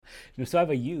So I have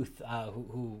a youth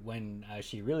who when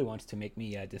she really wants to make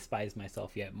me despise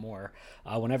myself yet more,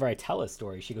 whenever I tell a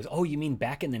story, she goes, "Oh, you mean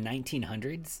back in the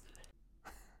 1900s?"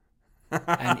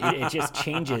 And it just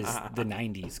changes the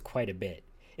 90s quite a bit.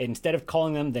 Instead of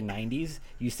calling them the 90s,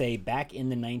 you say back in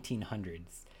the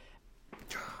 1900s.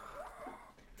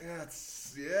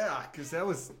 Because that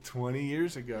was 20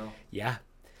 years ago. Yeah.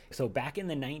 So back in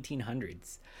the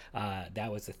 1900s, that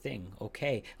was a thing.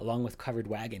 Okay. Along with covered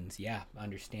wagons. Yeah,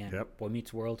 understand. Yep. Boy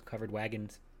Meets World, covered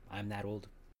wagons. I'm that old.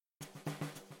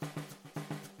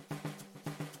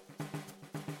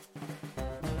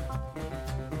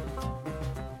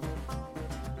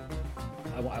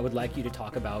 I would like you to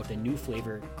talk about a new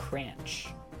flavor, Cranch,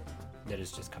 that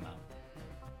has just come out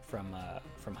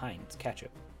from Heinz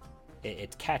ketchup.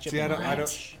 It's ketchup and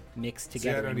ranch mixed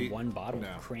together in one bottle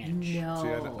of Cranch.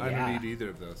 No. I don't eat either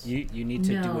of those. You need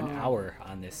to do an hour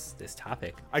on this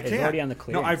topic. I can't. It's already on the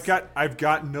clearance. No, I've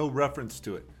got no reference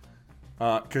to it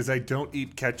because I don't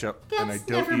eat ketchup and I don't eat ranch.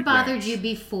 That's never bothered you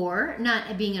before.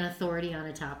 Not being an authority on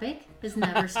a topic has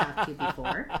never stopped you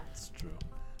before. It's true.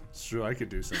 It's true. I could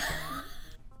do something.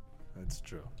 That's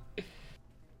true.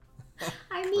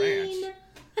 I mean,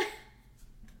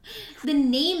 the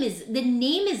name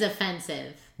is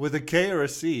offensive. With a K or a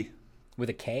C? With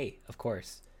a K, of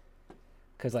course.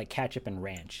 Because like ketchup and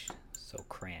ranch, so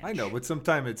Cranch. I know, but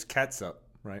sometimes it's catsup,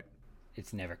 right?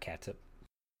 It's never catsup.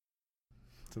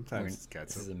 Sometimes it's catsup.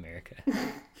 This is America.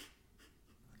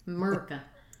 America.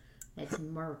 It's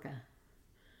America.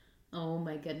 Oh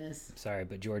my goodness. Sorry,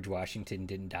 but George Washington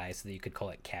didn't die so that you could call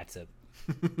it catsup.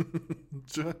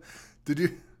 Did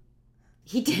you?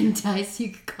 He didn't die so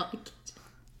you could call it ketchup.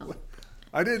 Oh.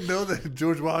 I didn't know that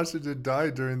George Washington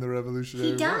died during the Revolutionary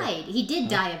War. He died. He did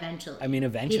die eventually. I mean,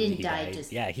 eventually he didn't die. died.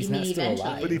 Just, yeah, he's not still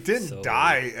alive. But he didn't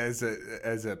die as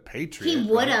a patriot. He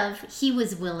would have. He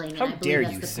was willing. How and I dare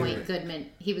believe that's you, the sir. point, Goodman.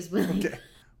 He was willing. Okay.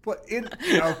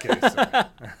 But sorry.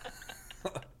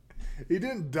 He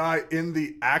didn't die in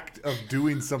the act of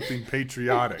doing something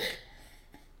patriotic.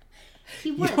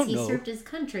 He was. He served his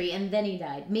country and then he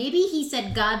died. Maybe he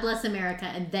said, "God bless America,"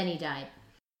 and then he died.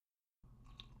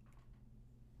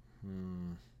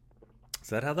 Is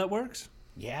that how that works?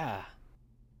 Yeah.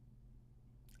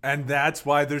 And that's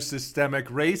why there's systemic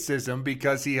racism,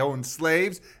 because he owned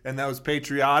slaves and that was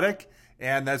patriotic,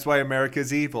 and that's why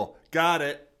America's evil. Got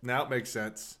it. Now it makes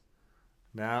sense.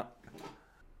 Now.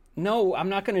 No, I'm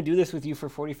not going to do this with you for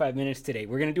 45 minutes today.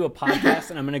 We're going to do a podcast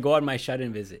and I'm going to go on my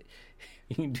shut-in visit.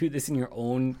 You can do this in your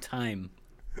own time.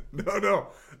 No,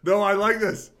 I like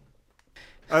this.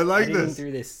 I like editing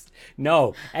through this.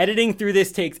 No, editing through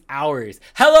this takes hours.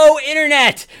 Hello,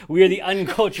 Internet! We are the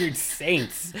Uncultured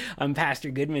Saints. I'm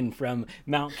Pastor Goodman from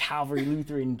Mount Calvary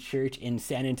Lutheran Church in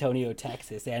San Antonio,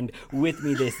 Texas. And with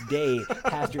me this day,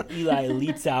 Pastor Eli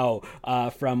Lietzau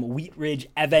from Wheat Ridge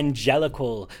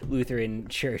Evangelical Lutheran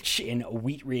Church in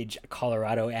Wheat Ridge,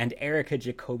 Colorado. And Erica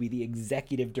Jacoby, the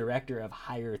Executive Director of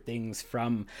Higher Things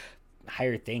from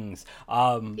Higher Things.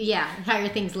 Higher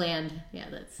Things Land. Yeah,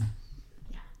 that's...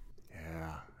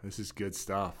 Yeah, this is good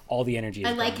stuff. All the energy is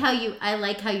I like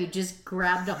how you just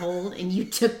grabbed a hold and you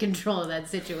took control of that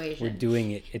situation. We're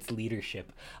doing it. It's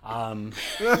leadership. I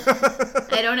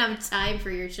don't have time for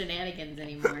your shenanigans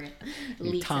anymore.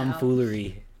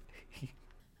 Tomfoolery.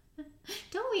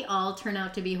 Don't we all turn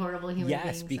out to be horrible human beings?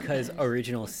 Yes, because sometimes?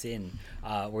 original sin.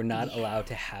 We're not allowed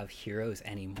to have heroes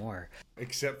anymore.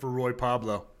 Except for Roy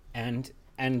Pablo. And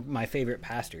my favorite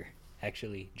pastor,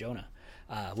 actually, Jonah.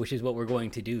 Which is what we're going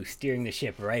to do, steering the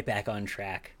ship right back on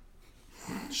track.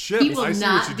 Ship, he will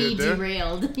not be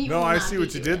derailed. No, I see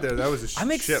what you did there. That was a ship.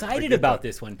 I'm excited about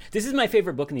this one. This is my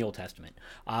favorite book in the Old Testament.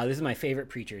 This is my favorite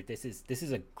preacher. This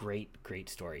is a great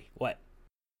story. What?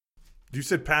 You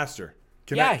said pastor.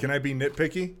 Can I be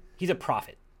nitpicky? He's a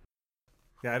prophet.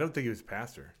 Yeah, I don't think he was a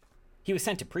pastor. He was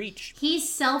sent to preach. He's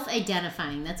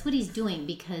self-identifying. That's what he's doing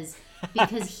because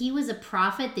he was a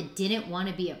prophet that didn't want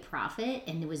to be a prophet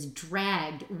and was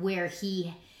dragged where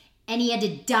he had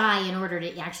to die in order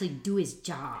to actually do his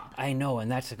job. I know,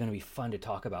 and that's going to be fun to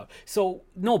talk about. So,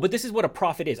 no, but this is what a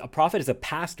prophet is. A prophet is a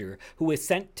pastor who is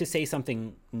sent to say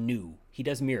something new. He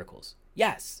does miracles.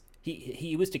 Yes,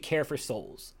 he was to care for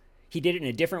souls. He did it in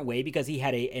a different way because he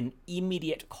had an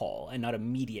immediate call and not a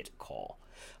immediate call.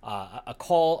 A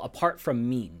call apart from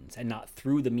means and not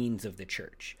through the means of the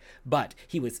church. But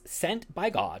he was sent by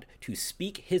God to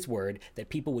speak his word that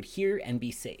people would hear and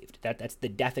be saved. That's the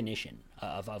definition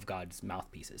of God's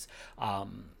mouthpieces.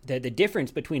 The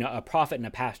difference between a prophet and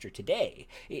a pastor today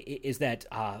is that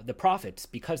the prophets,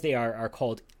 because they are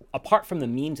called apart from the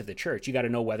means of the church, you got to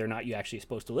know whether or not you're actually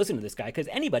supposed to listen to this guy, because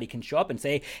anybody can show up and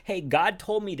say, hey, God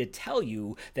told me to tell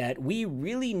you that we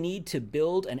really need to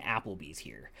build an Applebee's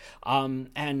here.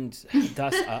 And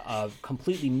thus a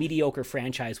completely mediocre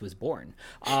franchise was born.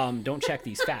 Don't check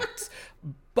these facts.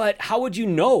 But how would you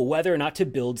know whether or not to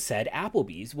build said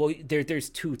Applebee's? Well, there's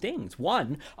two things.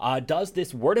 One, does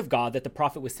this word of God that the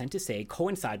prophet was sent to say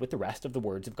coincide with the rest of the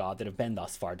words of God that have been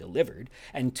thus far delivered?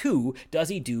 And two, does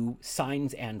he do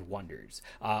signs and wonders?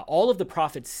 All of the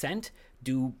prophets sent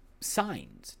do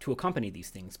signs to accompany these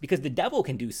things, because the devil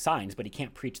can do signs, but he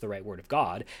can't preach the right word of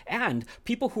God. And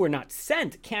people who are not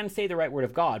sent can say the right word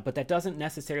of God, but that doesn't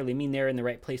necessarily mean they're in the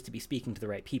right place to be speaking to the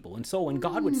right people. And so when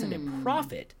God would send a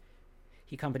prophet,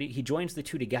 he joins the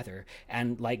two together,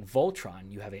 and like Voltron,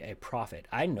 you have a prophet.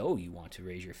 I know you want to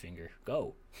raise your finger.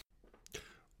 Go.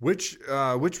 Which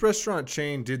restaurant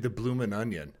chain did the Bloomin'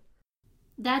 Onion?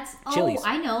 That's Chili's.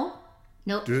 I know.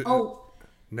 No.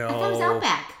 No. I thought it was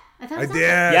Outback. I thought it was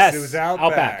Outback. Yes, it was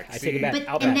Outback. I take it back. But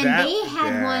Outback. and then That- they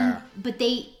had yeah. one, but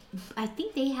I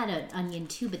think they had an onion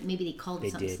too, but maybe they called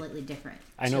it something did. slightly different.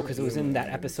 I know, because it was in that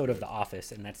episode of The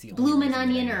Office, and that's the only Bloomin' reason that I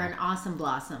Onion know. or an Awesome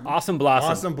Blossom. Awesome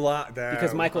Blossom. Awesome Blossom.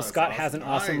 Because Michael Scott has an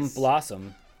awesome Nice.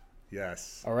 blossom.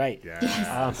 Yes. All right.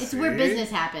 Yes. It's where business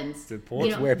happens. Good point.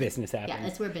 It's where business happens. Yeah,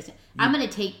 it's where business. I'm gonna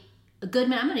take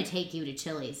you to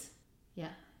Chili's.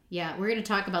 Yeah, we're gonna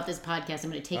talk about this podcast. I'm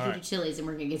gonna take you to Chili's, and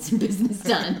we're gonna get some business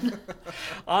done.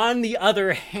 On the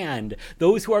other hand,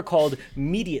 those who are called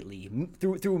immediately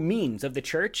through means of the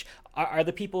church are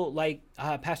the people like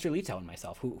Pastor Lietzow and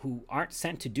myself, who aren't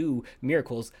sent to do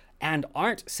miracles and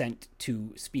aren't sent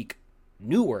to speak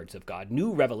new words of God,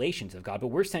 new revelations of God, but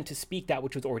we're sent to speak that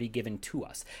which was already given to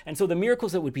us. And so the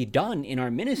miracles that would be done in our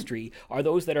ministry are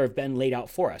those that have been laid out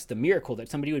for us. The miracle that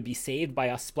somebody would be saved by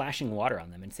us splashing water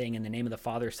on them and saying, in the name of the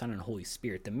Father, Son, and Holy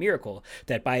Spirit. The miracle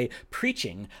that by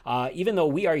preaching, even though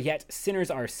we are yet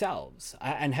sinners ourselves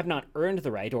and have not earned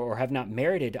the right or have not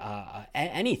merited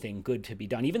anything good to be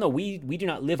done, even though we do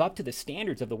not live up to the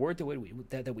standards of the word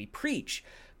that we preach,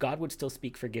 God would still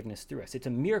speak forgiveness through us. It's a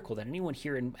miracle that anyone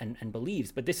here and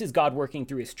believes, but this is God working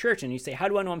through his church. And you say, how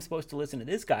do I know I'm supposed to listen to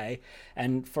this guy?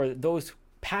 And for those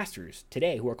pastors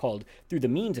today who are called through the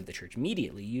means of the church,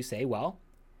 immediately you say, well,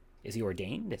 is he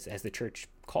ordained as the church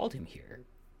called him here?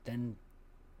 Then,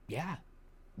 yeah,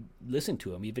 listen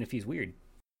to him, even if he's weird.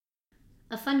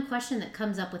 A fun question that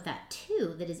comes up with that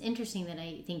too, that is interesting, that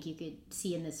I think you could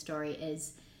see in this story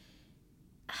is,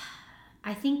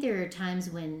 I think there are times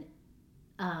when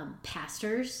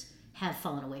pastors have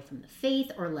fallen away from the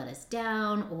faith or let us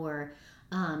down, or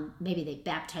maybe they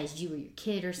baptized you or your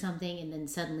kid or something, and then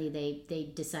suddenly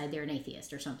they decide they're an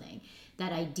atheist or something.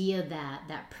 That idea that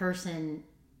that person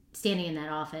standing in that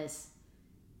office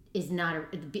is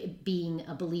not being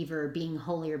a believer, or being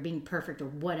holy, or being perfect, or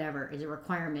whatever, is a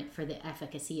requirement for the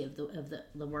efficacy of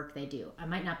the work they do. I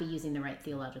might not be using the right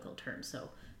theological term, so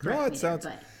correct me there,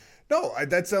 but... No,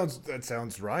 that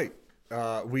sounds right.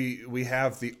 We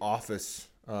have the office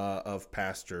of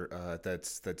pastor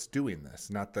that's doing this,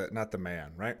 not the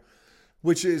man, right?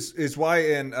 Which is why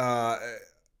in a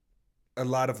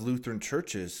lot of Lutheran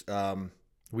churches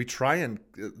we try and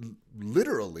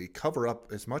literally cover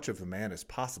up as much of the man as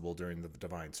possible during the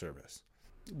divine service.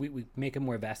 We make him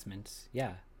wear vestments.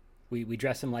 Yeah, we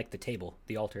dress him like the table,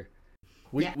 the altar.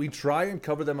 We try and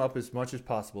cover them up as much as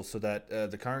possible so that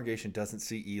the congregation doesn't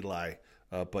see Eli,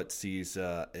 but sees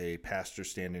a pastor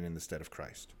standing in the stead of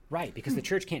Christ. Right, because the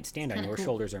church can't stand on your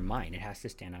shoulders or mine. It has to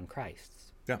stand on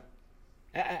Christ's. Yeah.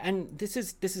 And this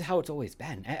is how it's always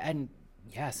been. And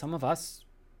yeah, some of us,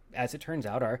 as it turns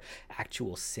out, are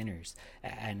actual sinners.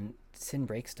 And sin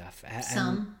breaks stuff.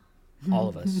 Some. All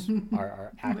of us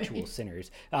are actual sinners.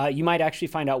 You might actually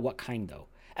find out what kind, though.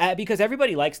 Because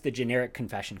everybody likes the generic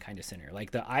confession kind of sinner,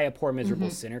 like the I, a poor, miserable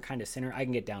sinner kind of sinner. I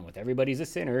can get down with. Everybody's a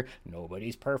sinner.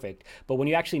 Nobody's perfect. But when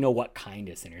you actually know what kind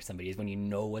of sinner somebody is, when you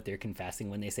know what they're confessing,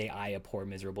 when they say, I, a poor,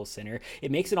 miserable sinner,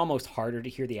 it makes it almost harder to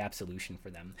hear the absolution for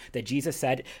them. That Jesus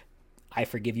said, I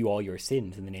forgive you all your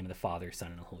sins in the name of the Father,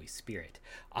 Son, and the Holy Spirit.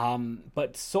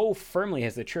 But so firmly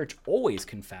has the church always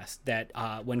confessed that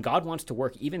when God wants to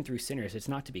work even through sinners, it's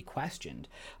not to be questioned.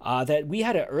 That we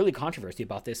had an early controversy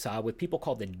about this with people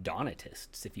called the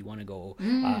Donatists, if you want to go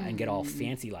and get all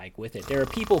fancy-like with it. There are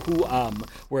people who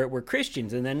were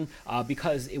Christians, and then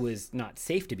because it was not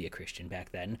safe to be a Christian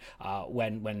back then,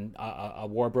 when a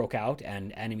war broke out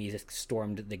and enemies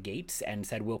stormed the gates and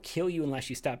said, we'll kill you unless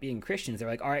you stop being Christians, they're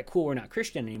like, all right, cool, we're not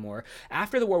Christian anymore.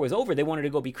 After the war was over, they wanted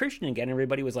to go be Christian again.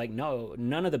 Everybody was like, no,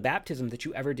 none of the baptism that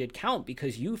you ever did count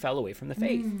because you fell away from the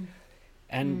faith.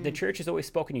 And the church has always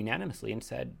spoken unanimously and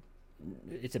said,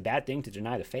 it's a bad thing to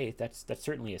deny the faith. That's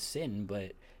certainly a sin,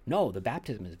 but no, the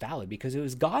baptism is valid because it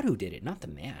was God who did it, not the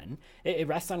man. It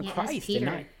rests on Christ. Peter.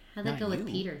 And How'd that go you. with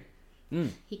Peter?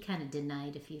 He kind of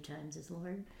denied a few times his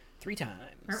Lord. 3 times.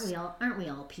 Aren't we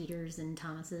all Peters and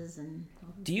Thomases and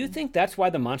all Do you think that's why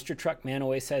the monster truck man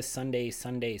always says Sunday,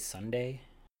 Sunday, Sunday?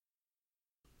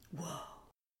 Whoa.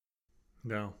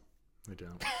 No, I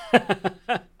don't.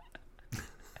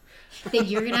 I think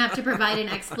you're going to have to provide an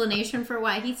explanation for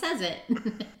why he says it.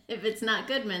 If it's not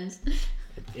Goodman's.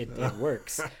 It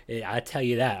works. I tell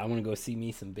you that. I want to go see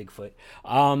me some Bigfoot.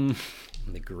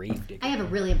 The grave digger. I have a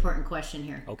really important question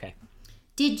here. Okay.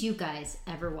 Did you guys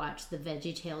ever watch the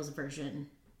VeggieTales version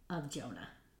of Jonah?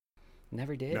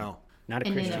 Never did. No. Not a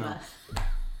In Christian. Nineveh.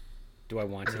 Do I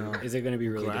want to? Is it going to be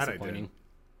really glad I disappointing?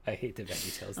 I hate the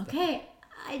VeggieTales stuff. Okay.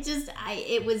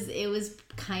 It was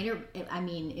kind of, I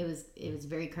mean, it was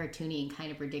very cartoony and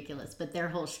kind of ridiculous, but their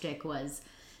whole shtick was,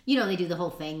 you know, they do the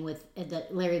whole thing with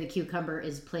Larry the Cucumber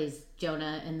plays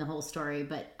Jonah in the whole story,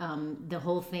 but the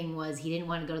whole thing was he didn't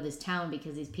want to go to this town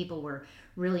because these people were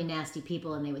really nasty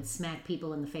people and they would smack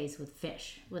people in the face with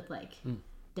fish, with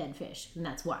dead fish, and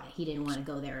that's why he didn't want to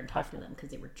go there and talk to them because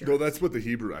they were jerks. No, that's what the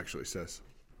Hebrew actually says.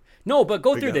 No, but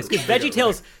go through this because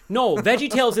VeggieTales. No,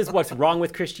 VeggieTales is what's wrong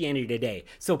with Christianity today.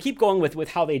 So keep going with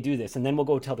how they do this, and then we'll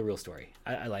go tell the real story.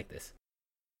 I like this.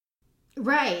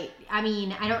 Right. I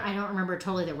mean, I don't remember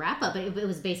totally the wrap up, but it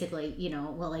was basically, you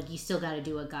know, well, like you still got to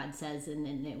do what God says,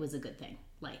 and it was a good thing.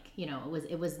 Like, you know,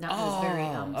 it was very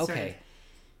okay. sort of,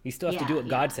 You still have to do what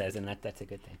God says, and that's a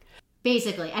good thing.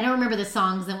 Basically, I don't remember the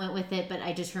songs that went with it, but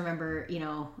I just remember, you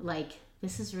know, like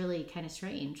this is really kind of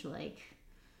strange. Like,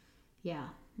 yeah.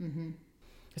 Mm-hmm.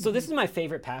 So this is my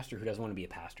favorite pastor who doesn't want to be a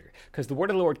pastor, because the word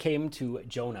of the Lord came to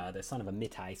Jonah, the son of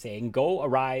Amittai, saying,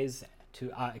 arise,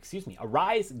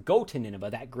 go to Nineveh,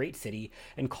 that great city,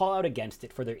 and call out against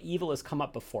it, for their evil has come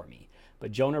up before me.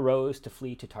 But Jonah rose to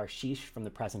flee to Tarshish from the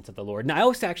presence of the Lord. And I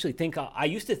also actually think, I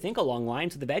used to think along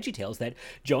lines of the VeggieTales that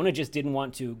Jonah just didn't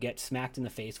want to get smacked in the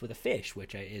face with a fish,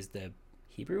 which is the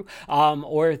Hebrew,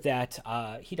 or that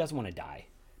he doesn't want to die,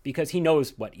 because he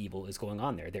knows what evil is going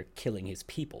on there. They're killing his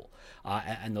people,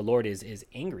 and the Lord is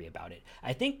angry about it.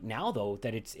 I think now, though,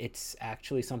 that it's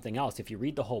actually something else. If you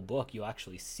read the whole book, you'll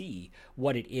actually see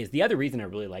what it is. The other reason I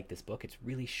really like this book, it's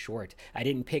really short. I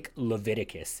didn't pick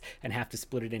Leviticus and have to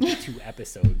split it into 2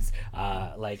 episodes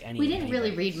like any. We didn't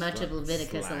really read much of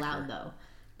Leviticus aloud, though.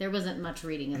 There wasn't much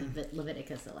reading of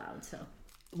Leviticus aloud, so.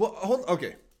 Well,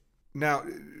 okay. Now,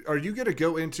 are you going to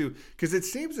go into, because it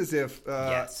seems as if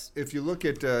yes. If you look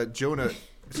at Jonah,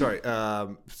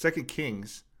 2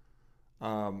 Kings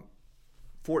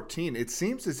 14, it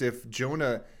seems as if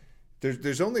Jonah,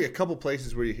 there's only a couple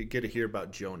places where you get to hear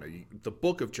about Jonah, the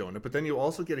book of Jonah, but then you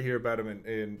also get to hear about him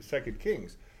in 2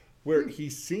 Kings, where he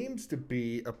seems to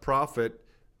be a prophet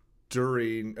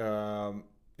during, 2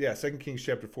 Kings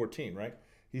chapter 14, right?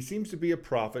 He seems to be a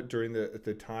prophet during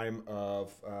the time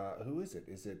of, who is it?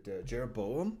 Is it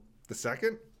Jeroboam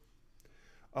II?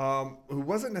 Who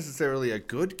wasn't necessarily a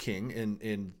good king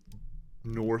in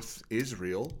North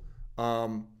Israel.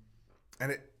 And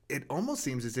it almost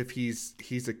seems as if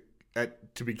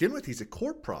to begin with, he's a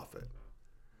court prophet.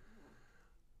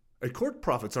 Court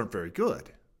prophets aren't very good,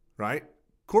 right?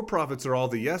 Court prophets are all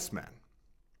the yes men.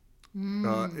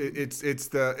 It's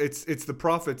the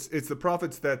prophets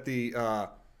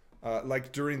that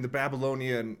like during the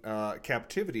Babylonian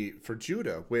captivity for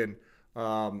Judah, when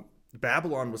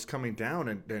Babylon was coming down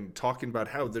and talking about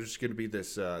how there's going to be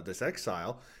this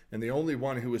exile, and the only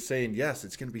one who was saying yes,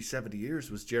 it's going to be 70 years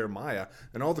was Jeremiah,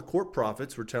 and all the court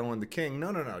prophets were telling the king,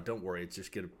 no, don't worry,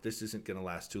 this isn't going to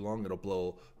last too long, it'll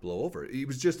blow over. It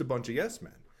was just a bunch of yes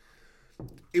men.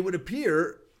 It would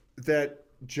appear that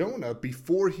Jonah,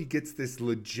 before he gets this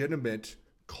legitimate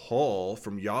call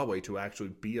from Yahweh to actually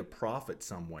be a prophet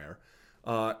somewhere,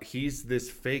 he's this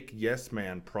fake yes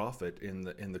man prophet in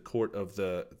the court of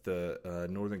the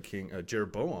northern king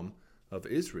Jeroboam of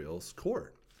Israel's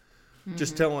court,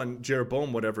 just telling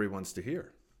Jeroboam whatever he wants to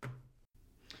hear.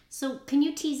 So can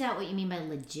you tease out what you mean by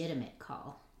legitimate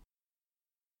call?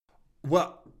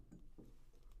 Well,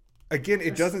 again,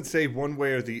 it doesn't say one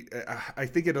way or the. I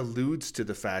think it alludes to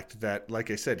the fact that,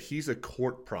 like I said, he's a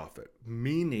court prophet,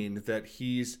 meaning that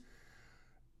he's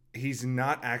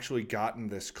not actually gotten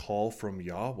this call from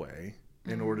Yahweh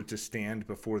in order to stand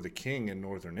before the king in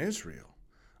northern Israel,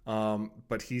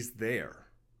 but he's there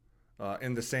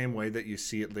in the same way that you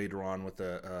see it later on with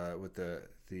the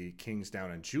kings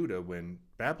down in Judah when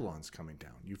Babylon's coming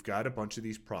down. You've got a bunch of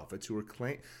these prophets who are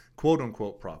quote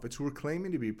unquote prophets who are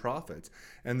claiming to be prophets,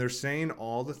 and they're saying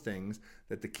all the things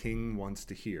that the king wants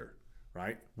to hear.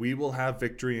 right? We will have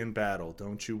victory in battle.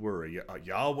 Don't you worry.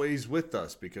 Yahweh's with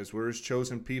us because we're his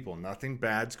chosen people. Nothing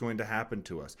bad's going to happen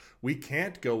to us. We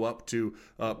can't go up to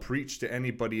preach to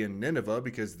anybody in Nineveh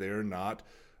because they're not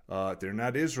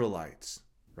Israelites,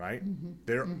 right?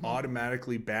 They're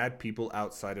automatically bad people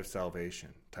outside of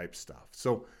salvation type stuff.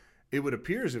 So it would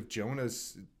appear as if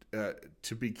Jonah's,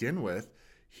 to begin with,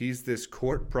 he's this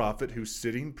court prophet who's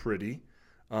sitting pretty,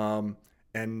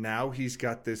 and now he's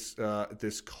got this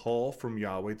call from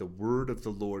Yahweh. The word of the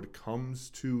Lord comes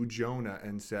to Jonah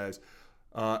and says,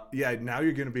 now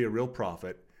you're going to be a real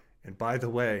prophet. And by the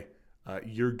way,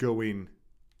 you're going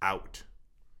out.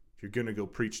 You're going to go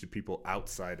preach to people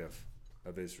outside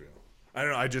of Israel. I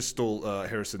don't know. I just stole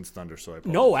Harrison's thunder, so I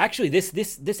apologize. No, actually,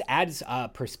 this adds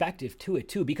perspective to it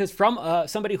too, because from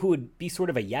somebody who would be sort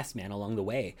of a yes man along the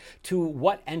way to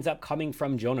what ends up coming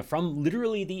from Jonah, from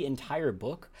literally the entire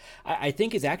book, I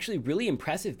think is actually really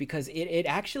impressive, because it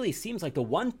actually seems like the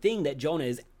one thing that Jonah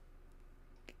is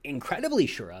incredibly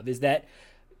sure of is that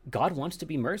God wants to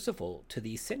be merciful to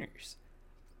these sinners.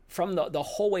 From the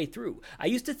whole way through. I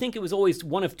used to think it was always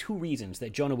one of two reasons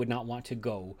that Jonah would not want to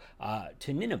go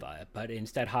to Nineveh, but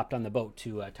instead hopped on the boat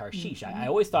to Tarshish. I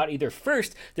always thought either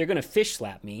first they're going to fish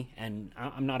slap me, and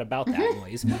I'm not about that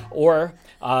noise, or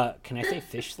can I say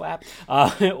fish slap?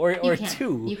 Or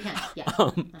two. You can, yeah.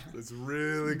 It's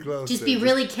really close. Just be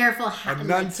really careful how to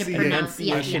pronounce it.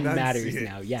 Enunciation matters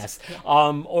now, yes.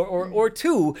 Or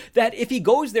two, that if he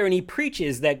goes there and he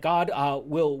preaches that God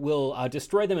will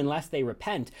destroy them unless they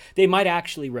repent, they might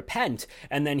actually repent,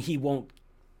 and then he won't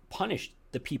punish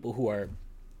the people who are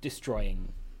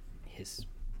destroying his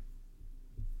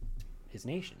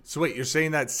nation. So wait, you're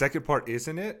saying that second part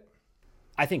isn't it?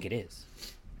 I think it is.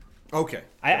 Okay.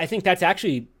 I think that's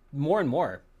actually more and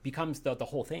more becomes the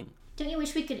whole thing. Don't you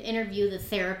wish we could interview the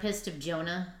therapist of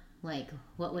Jonah? Like,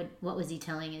 what was he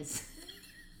telling his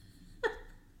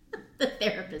the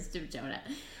therapist of Jonah?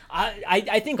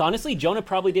 I think, honestly, Jonah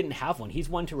probably didn't have one. He's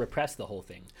one to repress the whole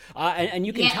thing. And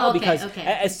you can tell because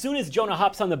as soon as Jonah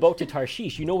hops on the boat to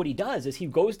Tarshish, you know what he does is he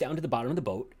goes down to the bottom of the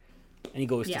boat and he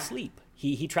goes to sleep.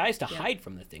 He tries to hide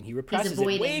from the thing. He represses it.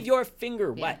 Wave your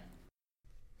finger. What?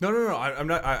 No. I'm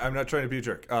not trying to be a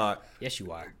jerk. Yes, you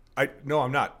are. No,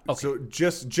 I'm not. Okay. So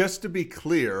just to be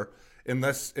clear,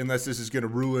 unless this is going to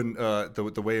ruin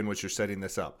the way in which you're setting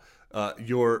this up,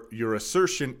 your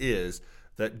assertion is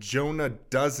that Jonah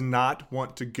does not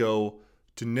want to go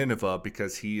to Nineveh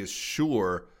because he is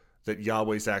sure that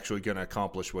Yahweh's actually going to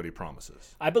accomplish what he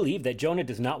promises. I believe that Jonah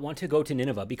does not want to go to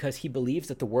Nineveh because he believes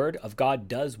that the word of God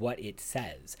does what it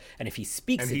says. And if he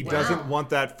speaks and he doesn't want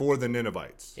that for the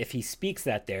Ninevites. If he speaks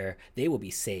that there, they will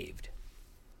be saved.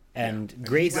 And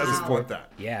grace he doesn't want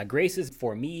that. Yeah, grace is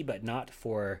for me, but not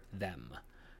for them.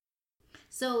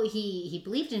 So he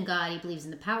believed in God. He believes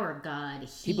in the power of God.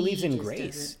 He believes in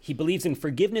grace. He believes in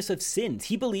forgiveness of sins.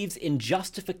 He believes in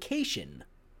justification.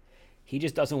 He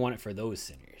just doesn't want it for those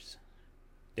sinners.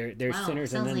 There's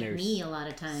sinners, and then like there's me a lot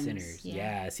of times. Sinners.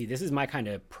 Yeah. See, this is my kind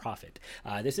of prophet.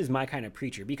 This is my kind of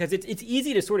preacher, because it's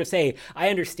easy to sort of say, I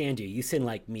understand you. You sin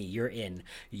like me. You're in.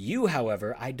 You,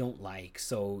 however, I don't like.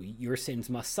 So your sins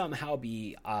must somehow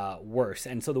be worse.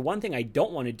 And so the one thing I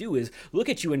don't want to do is look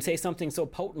at you and say something so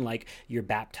potent like you're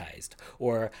baptized,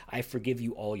 or I forgive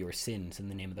you all your sins in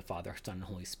the name of the Father, Son, and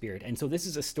Holy Spirit. And so this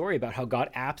is a story about how God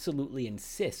absolutely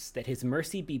insists that his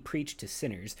mercy be preached to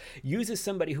sinners, uses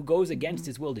somebody who goes against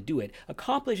his will to do it,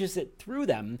 accomplishes it through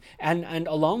them, and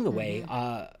along the way,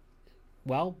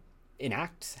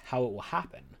 enacts how it will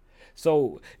happen.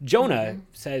 So Jonah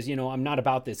says, I'm not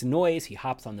about this noise. He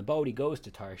hops on the boat. He goes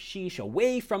to Tarshish,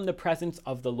 away from the presence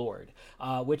of the Lord,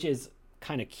 which is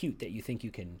kind of cute that you think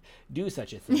you can do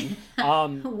such a thing.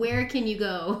 Where can you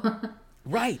go?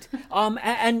 Right.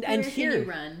 And Where here, can you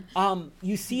run?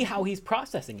 You see how he's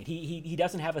processing it. He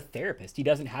doesn't have a therapist. He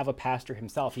doesn't have a pastor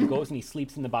himself. He goes and he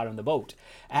sleeps in the bottom of the boat.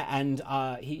 And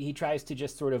he tries to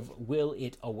just sort of will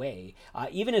it away.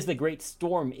 Even as the great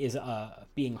storm is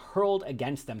being hurled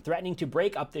against them, threatening to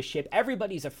break up the ship,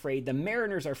 everybody's afraid. The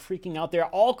mariners are freaking out. They're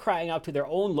all crying out to their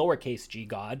own lowercase g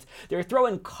gods. They're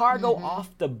throwing cargo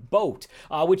off the boat,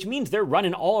 which means they're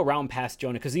running all around past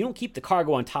Jonah, because you don't keep the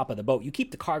cargo on top of the boat. You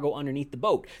keep the cargo underneath the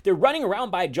boat. They're running around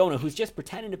by Jonah, who's just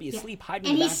pretending to be asleep, hiding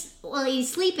in the back. He's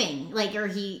sleeping,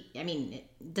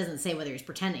 it doesn't say whether he's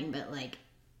pretending, but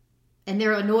and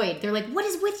they're annoyed. They're like, what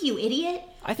is with you, idiot?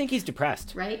 I think he's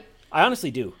depressed. Right? I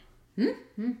honestly do.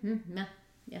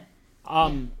 Yeah.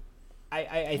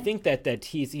 I think that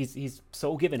he's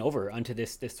so given over unto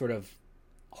this sort of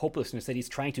hopelessness that he's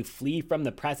trying to flee from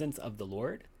the presence of the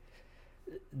Lord,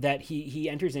 that he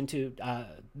enters into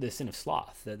the sin of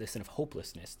sloth, the sin of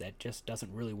hopelessness, that just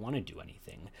doesn't really want to do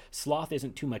anything. Sloth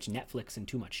isn't too much Netflix and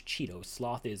too much Cheetos.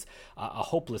 Sloth is a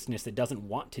hopelessness that doesn't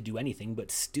want to do anything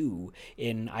but stew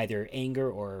in either anger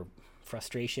or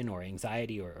frustration or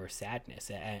anxiety or sadness.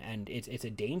 And it's a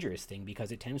dangerous thing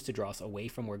because it tends to draw us away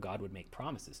from where God would make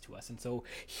promises to us. And so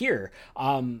here,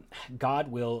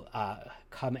 God will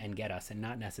come and get us, and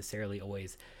not necessarily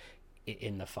always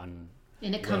in the fun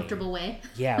in a comfortable way.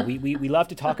 Yeah, we love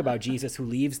to talk about Jesus who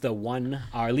leaves the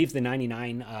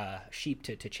 99 sheep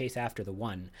to chase after the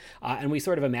one. And we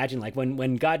sort of imagine like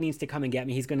when God needs to come and get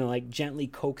me, he's going to like gently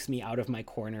coax me out of my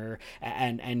corner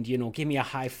and give me a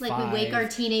high five. Like we wake our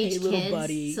teenage kids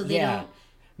buddy. so they don't.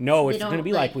 No, it's going to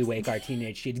be like we wake our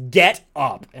teenage kids. Get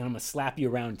up! And I'm going to slap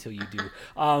you around until you do.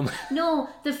 No,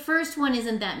 the first one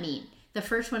isn't that mean.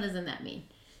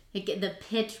 The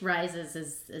pitch rises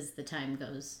as the time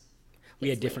goes. We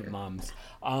had different moms.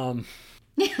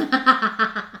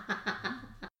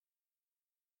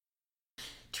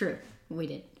 True, we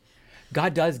did.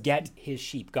 God does get his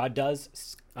sheep. God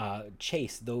does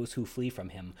chase those who flee from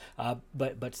him.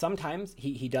 But sometimes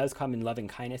he does come in loving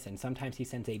kindness, and sometimes he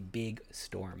sends a big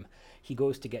storm. He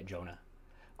goes to get Jonah.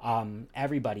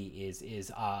 Everybody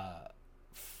is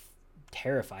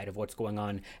terrified of what's going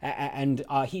on, and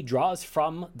he draws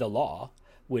from the law,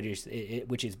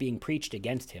 which is being preached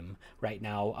against him right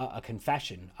now, a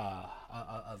confession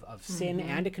of sin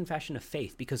and a confession of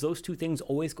faith, because those two things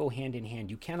always go hand in hand.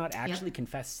 You cannot actually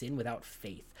confess sin without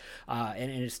faith, and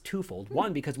it's twofold.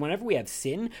 One, because whenever we have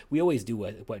sin, we always do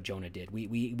what Jonah did. We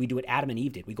do what Adam and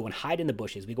Eve did. We go and hide in the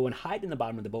bushes. We go and hide in the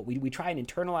bottom of the boat. We try and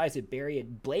internalize it, bury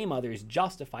it, blame others,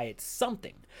 justify it,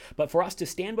 something. But for us to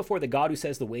stand before the God who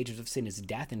says the wages of sin is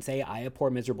death and say, I, a poor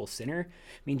miserable sinner,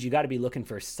 means you got to be looking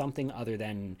for something other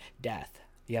than death.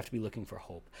 You have to be looking for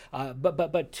hope.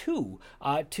 But two,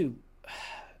 to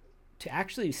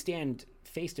actually stand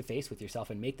face to face with yourself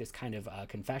and make this kind of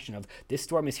confession of this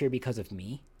storm is here because of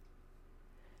me.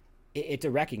 It's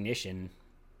a recognition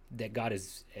that God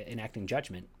is enacting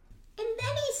judgment. And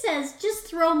then he says, just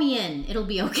throw me in. It'll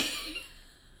be okay.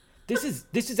 This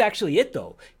is actually it,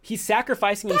 though. He's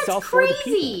sacrificing himself for the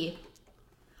people.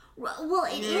 Well,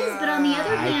 it is, but on the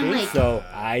other hand, I think so.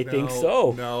 I think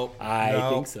so.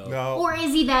 No. Or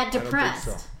is he that depressed?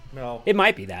 I don't think so. No. It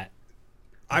might be that.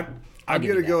 I'm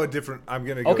gonna go a different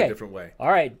way.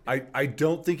 All right. I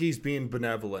don't think he's being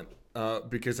benevolent,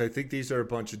 because I think these are a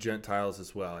bunch of Gentiles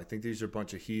as well. I think these are a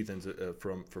bunch of heathens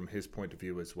from his point of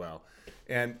view as well.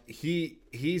 And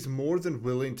he's more than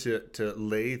willing to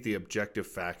lay the objective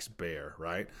facts bare,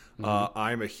 right? Mm-hmm.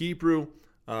 I'm a Hebrew.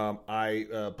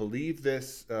 I believe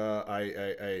this.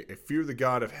 I fear the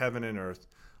God of heaven and earth.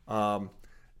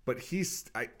 But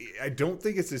I don't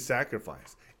think it's his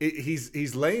sacrifice.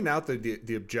 He's laying out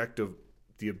the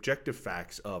objective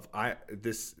facts of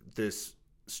this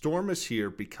storm is here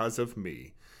because of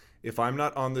me. If I'm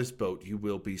not on this boat, you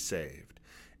will be saved.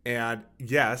 And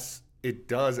yes, it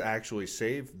does actually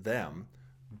save them.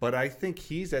 But I think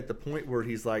he's at the point where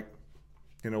he's like,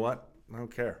 you know what? I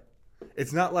don't care.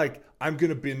 It's not like I'm going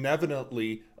to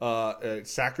benevolently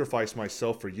sacrifice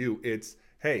myself for you. It's,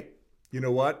 hey, you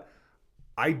know what?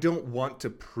 I don't want to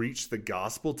preach the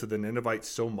gospel to the Ninevites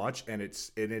so much, and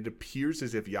it appears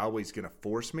as if Yahweh's going to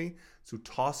force me. So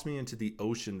toss me into the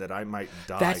ocean that I might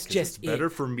die. That's just it's better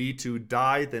for me to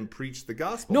die than preach the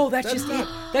gospel. No, that's just it.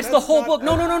 That's the whole book.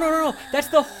 No. That's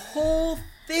the whole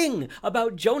thing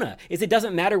about Jonah. Is it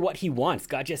doesn't matter what he wants.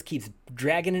 God just keeps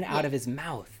dragging it out of his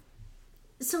mouth.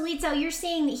 So, Litzau, you're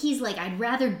saying that he's like, I'd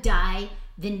rather die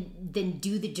than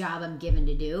do the job I'm given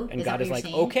to do. And God is like,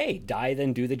 saying? Okay, die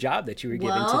than do the job that you were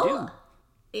given to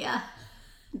do. Yeah.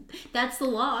 That's the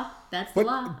law. That's the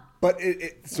law. But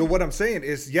so what I'm saying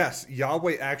is, yes,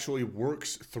 Yahweh actually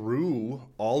works through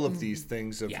all of these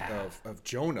things of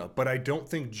Jonah. But I don't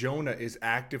think Jonah is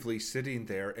actively sitting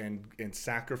there and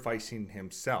sacrificing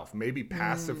himself. Maybe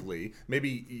passively.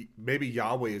 Maybe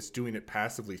Yahweh is doing it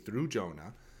passively through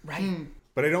Jonah. Right.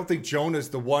 But I don't think Jonah's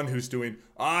the one who's doing,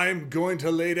 I'm going to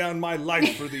lay down my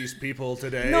life for these people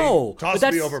today. No. Toss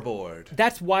me overboard.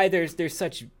 That's why there's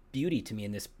such beauty to me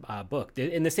in this book.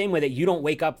 In the same way that you don't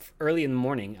wake up early in the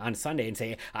morning on Sunday and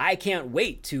say, I can't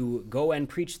wait to go and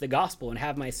preach the gospel and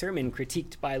have my sermon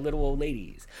critiqued by little old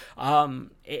ladies. In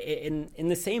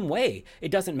the same way, it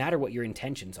doesn't matter what your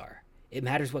intentions are. It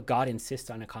matters what God insists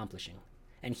on accomplishing.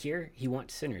 And here, he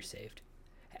wants sinners saved.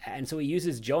 And so he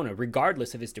uses Jonah,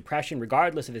 regardless of his depression,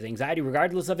 regardless of his anxiety,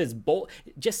 regardless of his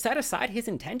just set aside his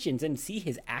intentions and see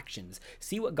his actions,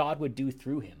 see what God would do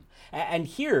through him. And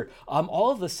here,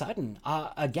 all of a sudden,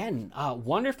 again,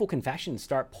 wonderful confessions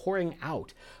start pouring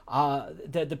out.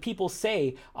 The people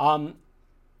say, "O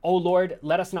Lord,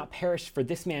 let us not perish for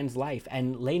this man's life,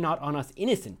 and lay not on us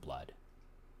innocent blood,"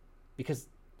 because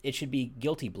it should be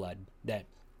guilty blood that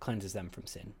cleanses them from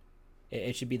sin.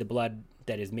 It should be the blood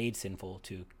that is made sinful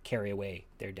to carry away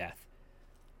their death.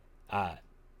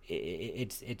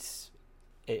 It's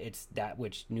that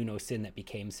which knew no sin that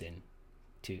became sin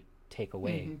to take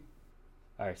away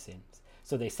our sins.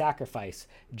 So they sacrifice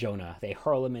Jonah. They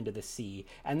hurl him into the sea.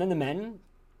 And then the men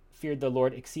feared the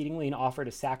Lord exceedingly and offered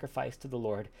a sacrifice to the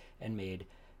Lord and made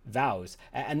vows.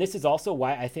 And this is also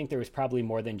why I think there was probably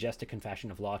more than just a confession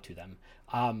of law to them.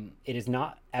 It is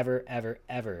not ever, ever,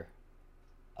 ever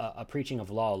a preaching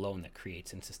of law alone that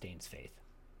creates and sustains faith.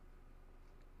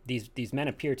 These men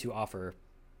appear to offer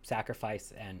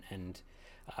sacrifice and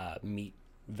meet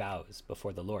vows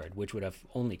before the Lord, which would have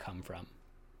only come from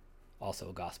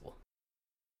also a gospel.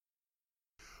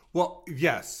 Well,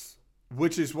 yes,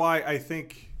 which is why I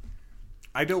think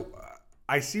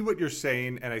I see what you're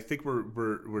saying, and I think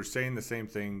we're saying the same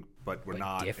thing, but we're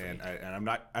not. Different. And I'm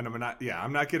not. Yeah,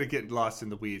 I'm not going to get lost in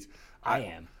the weeds. I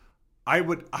am. I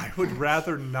would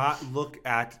rather not look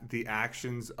at the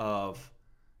actions of.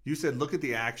 You said look at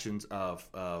the actions of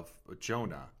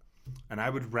Jonah, and I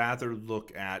would rather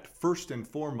look at first and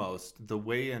foremost the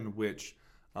way in which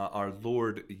our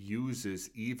Lord uses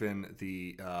even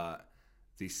the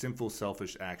sinful,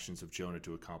 selfish actions of Jonah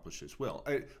to accomplish his will.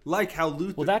 Like how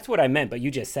Luther. Well, that's what I meant, but you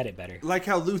just said it better. Like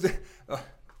how Luther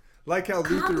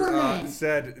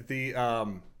said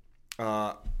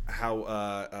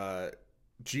how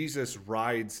Jesus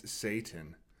rides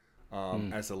Satan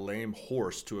as a lame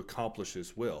horse to accomplish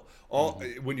his will.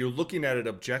 When you're looking at it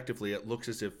objectively, it looks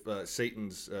as if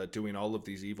Satan's doing all of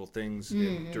these evil things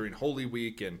during Holy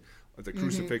Week and the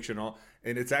crucifixion,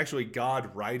 and it's actually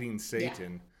God riding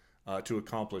Satan to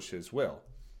accomplish his will.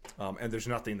 And there's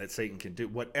nothing that Satan can do.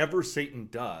 Whatever Satan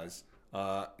does,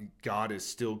 God is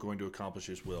still going to accomplish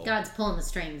his will. God's pulling the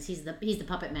strings. He's the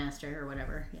puppet master or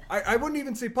whatever. Yeah. I wouldn't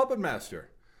even say puppet master,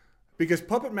 because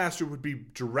puppet master would be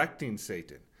directing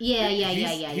Satan.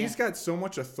 He's got so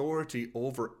much authority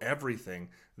over everything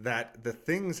that the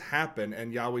things happen,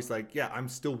 and Yahweh's like, yeah, I'm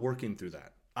still working through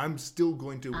that. I'm still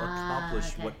going to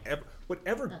accomplish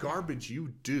whatever garbage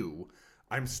you do.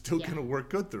 I'm still going to work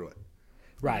good through it.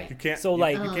 Right. You can't. So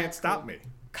you can't stop me.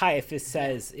 Caiaphas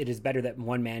says it is better that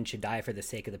one man should die for the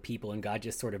sake of the people, and God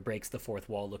just sort of breaks the fourth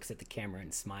wall, looks at the camera,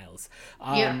 and smiles.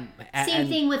 Same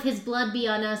thing with his blood be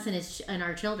on us and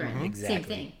our children. Exactly. Same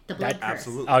thing. The blood curse.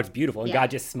 Absolutely. Oh, it's beautiful. And God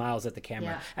just smiles at the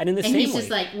camera. And in the same way, he's just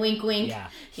like, wink, wink. Yeah.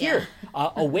 Here,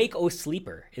 awake, O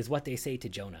sleeper, is what they say to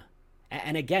Jonah.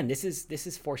 And again, this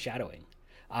is foreshadowing.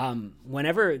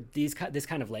 Whenever this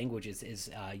kind of language is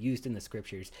used in the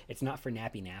scriptures, it's not for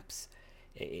nappy naps.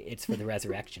 It's for the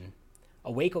resurrection.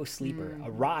 Awake, O sleeper.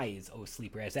 Arise, O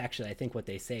sleeper. Is actually, I think, what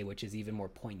they say, which is even more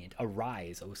poignant.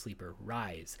 Arise, O sleeper.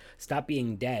 Rise. Stop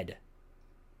being dead.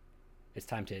 It's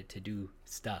time to do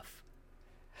stuff.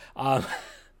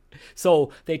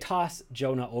 So they toss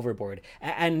Jonah overboard.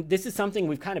 And this is something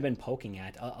we've kind of been poking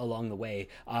at along the way.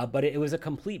 But it was a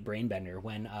complete brain bender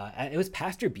when it was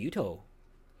Pastor Buto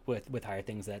with Higher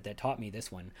Things that taught me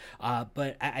this one.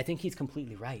 But I think he's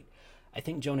completely right. I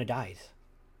think Jonah dies.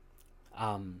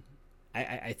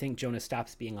 I think Jonah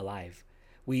stops being alive.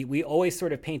 We always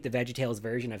sort of paint the VeggieTales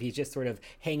version of he's just sort of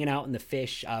hanging out in the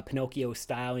fish, Pinocchio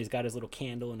style. And he's got his little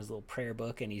candle and his little prayer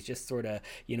book, and he's just sort of,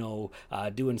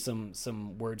 doing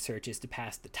some word searches to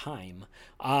pass the time.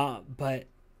 But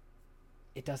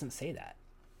it doesn't say that.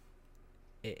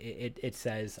 It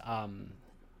says,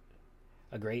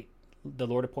 the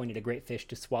Lord appointed a great fish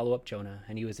to swallow up Jonah,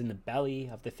 and he was in the belly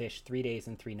of the fish 3 days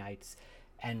and 3 nights.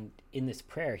 And in this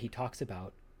prayer, he talks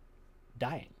about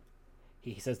dying.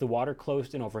 He says, the water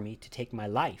closed in over me to take my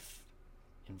life,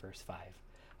 in verse 5.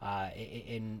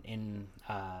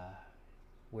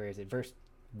 Where is it? Verse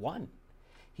 1.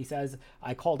 He says,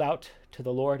 I called out to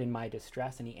the Lord in my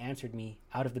distress, and he answered me.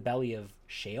 Out of the belly of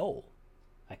Sheol,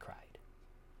 I cried,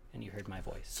 and you heard my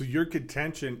voice. So your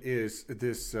contention is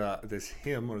this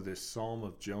hymn or this Psalm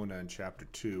of Jonah in chapter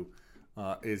 2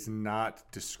 is not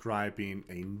describing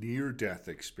a near-death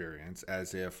experience,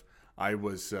 as if I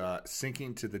was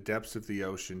sinking to the depths of the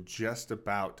ocean, just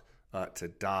about to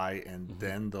die, and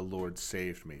then the Lord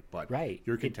saved me. But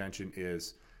your contention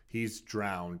is he's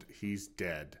drowned, he's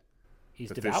dead. He's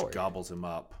the devoured. fish gobbles him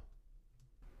up.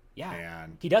 Yeah.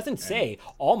 And He doesn't say,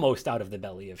 almost out of the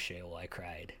belly of Sheol I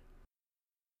cried.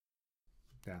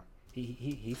 Yeah.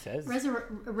 He says...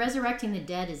 Resurrecting the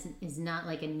dead is not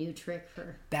like a new trick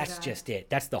for That's God. just it.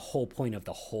 That's the whole point of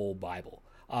the whole Bible.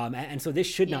 And so this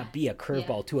should not be a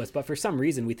curveball to us, but for some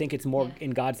reason we think it's more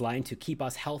in God's line to keep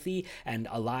us healthy and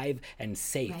alive and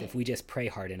safe if we just pray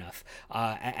hard enough.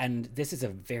 And this is a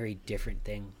very different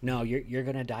thing. No, you're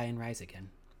going to die and rise again.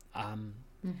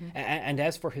 And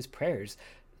as for his prayers,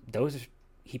 those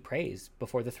he prays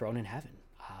before the throne in heaven.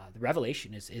 The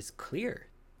revelation is clear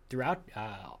throughout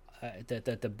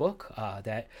the book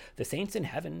that the saints in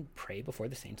heaven pray before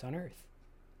the saints on earth.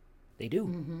 They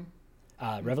do.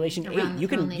 Revelation 8, you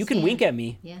can wink at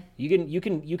me. Yeah.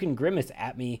 You can grimace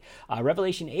at me.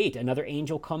 Revelation 8, another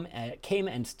angel came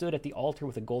and stood at the altar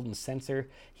with a golden censer.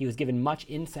 He was given much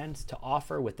incense to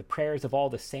offer with the prayers of all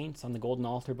the saints on the golden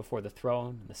altar before the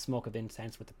throne, and the smoke of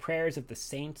incense with the prayers of the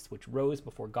saints which rose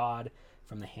before God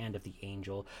from the hand of the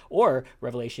angel. Or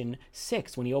Revelation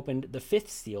 6, when he opened the fifth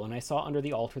seal, and I saw under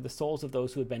the altar the souls of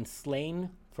those who had been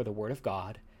slain for the word of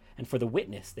God and for the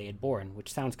witness they had borne,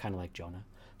 which sounds kind of like Jonah.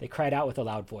 They cried out with a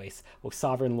loud voice, O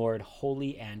sovereign Lord,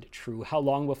 holy and true, how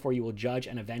long before you will judge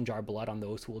and avenge our blood on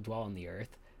those who will dwell on the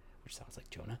earth? Which sounds like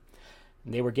Jonah.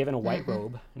 And they were given a white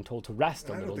robe and told to rest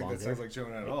a little longer. I don't think that sounds like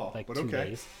Jonah at all. Like but 2 okay.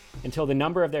 days, until the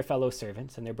number of their fellow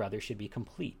servants and their brothers should be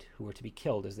complete, who were to be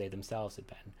killed as they themselves had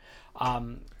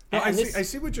been. I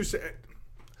see what you're saying.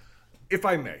 If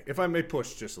I may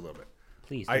push just a little bit.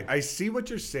 Please. I see what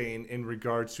you're saying in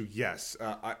regards to, yes,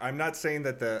 I'm not saying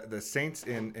that the saints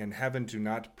in heaven do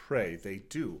not pray. They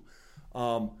do.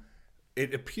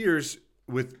 It appears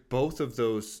with both of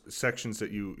those sections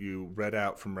that you read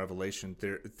out from Revelation,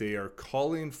 they are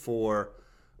calling for,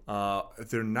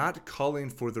 they're not calling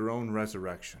for their own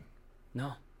resurrection.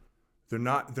 No. They're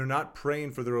not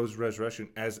praying for their own resurrection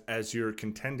as you're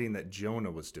contending that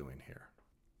Jonah was doing here.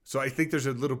 So I think there's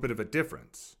a little bit of a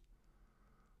difference,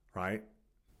 right?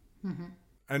 Mm-hmm.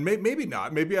 And maybe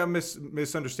not. Maybe I'm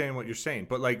misunderstanding what you're saying.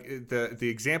 But like the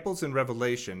examples in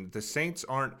Revelation, the saints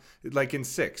aren't like in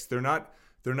 6. They're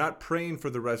not praying for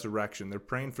the resurrection. They're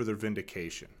praying for their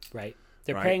vindication. Right.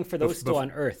 They're praying for those still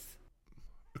on earth.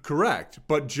 Correct.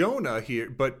 But Jonah here.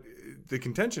 But the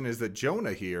contention is that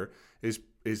Jonah here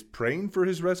is praying for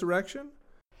his resurrection.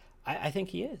 I think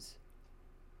he is.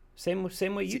 Same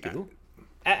way you do.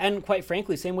 And quite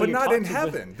frankly, same way but you're not in taught to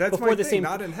heaven. That's before my the thing. same.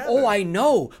 Not in heaven. Oh, I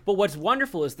know. But what's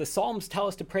wonderful is the Psalms tell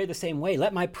us to pray the same way.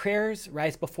 Let my prayers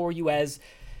rise before you as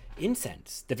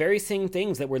incense. The very same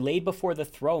things that were laid before the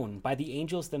throne by the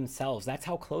angels themselves. That's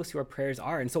how close your prayers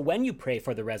are. And so when you pray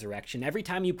for the resurrection, every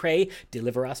time you pray,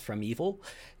 deliver us from evil,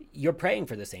 you're praying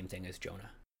for the same thing as Jonah.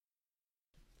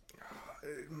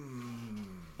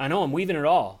 I know I'm weaving it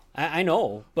all. I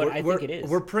know, but I think it is.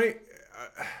 We're praying.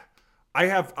 I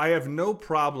have no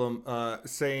problem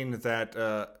saying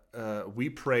that we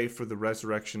pray for the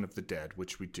resurrection of the dead,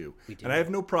 which we do. And I have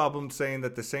no problem saying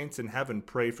that the saints in heaven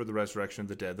pray for the resurrection of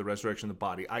the dead, the resurrection of the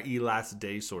body, i.e., last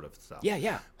day sort of stuff. Yeah.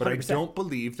 100%. But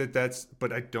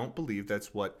I don't believe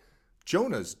that's what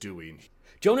Jonah's doing.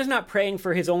 Jonah's not praying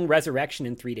for his own resurrection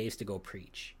in 3 days to go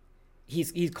preach.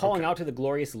 He's calling out to the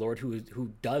glorious Lord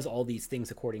who does all these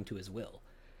things according to his will.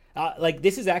 Like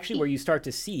this is actually where you start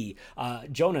to see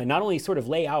Jonah not only sort of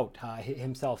lay out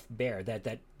himself bare,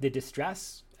 that the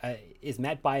distress is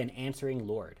met by an answering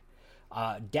Lord.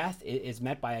 Death is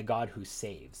met by a God who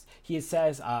saves. He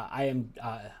says, I am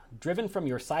driven from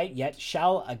your sight, yet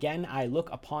shall again I look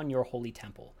upon your holy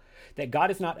temple. That God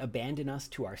has not abandoned us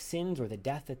to our sins or the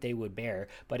death that they would bear,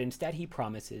 but instead he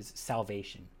promises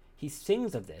salvation. He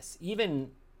sings of this,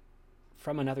 even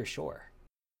from another shore.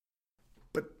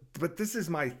 But this is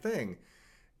my thing.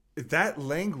 That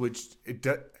language,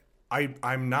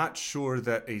 I'm not sure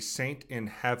that a saint in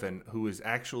heaven who is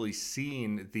actually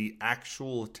seeing the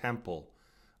actual temple,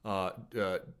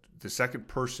 the second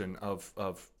person of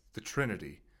the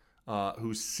Trinity,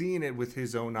 who's seeing it with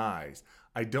his own eyes,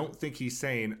 I don't think he's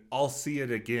saying, "I'll see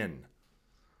it again."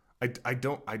 I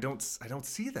don't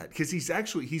see that, because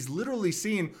he's literally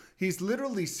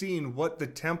seeing what the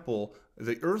temple,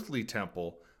 the earthly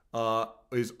temple,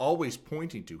 is always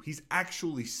pointing to. He's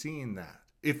actually seeing that.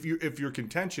 If your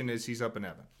contention is he's up in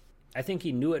heaven, I think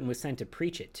he knew it and was sent to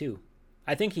preach it too.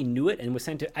 I think he knew it and was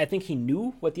sent to. I think he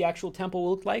knew what the actual temple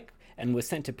looked like and was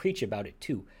sent to preach about it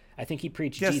too. I think he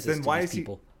preached Jesus then to why these is he...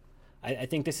 people. I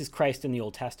think this is Christ in the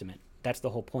Old Testament. That's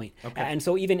the whole point. Okay. And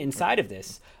so even inside of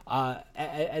this,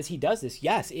 as he does this,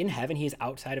 yes, in heaven he is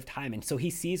outside of time, and so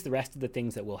he sees the rest of the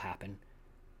things that will happen.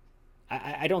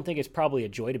 I don't think it's probably a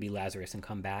joy to be Lazarus and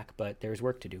come back, but there's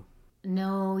work to do.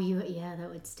 No, yeah, that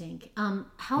would stink. No,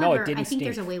 However, it didn't I think stink.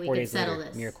 there's a way we 4 could days settle later,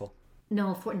 this. miracle.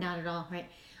 No, not at all, right?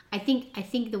 I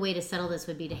think the way to settle this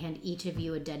would be to hand each of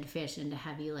you a dead fish and to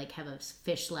have you like have a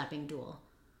fish slapping duel.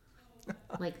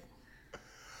 Like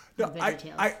No,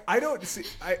 VeggieTales. I don't see.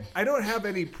 I don't have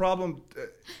any problem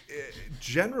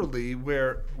generally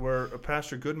where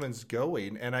Pastor Goodman's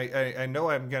going, and I know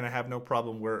I'm going to have no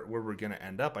problem where we're going to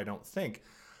end up. I don't think.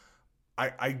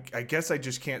 I guess I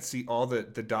just can't see all the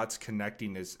dots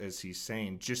connecting as he's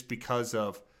saying, just because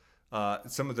of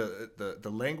some of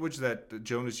the language that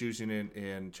Jonah's using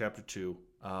in chapter 2,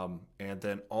 and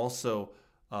then also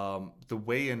the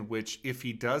way in which, if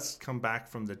he does come back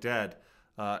from the dead,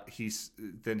 he's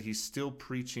still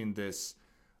preaching this.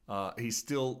 He's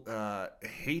still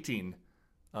hating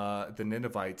the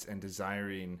Ninevites and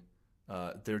desiring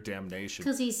their damnation.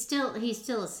 Because he's still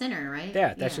a sinner, right?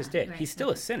 Yeah, that's just it. Right, He's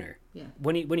still a sinner. Yeah.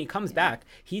 When he comes back,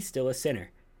 he's still a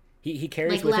sinner. He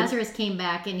carries Like with him. Lazarus came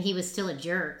back and he was still a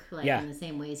jerk, like Yeah. in the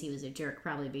same ways he was a jerk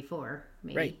probably before.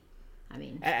 Maybe. Right. I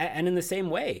mean, And in the same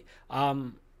way,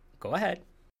 go ahead.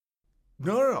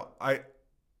 No.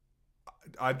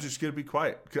 I'm just gonna be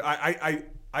quiet.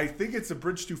 I think it's a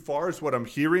bridge too far, is what I'm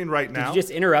hearing right now. Did you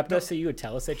just interrupt us so you would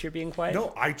tell us that you're being quiet?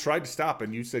 No, I tried to stop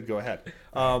and you said go ahead.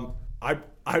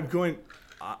 I'm going.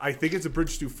 I think it's a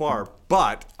bridge too far,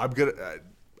 but I'm gonna.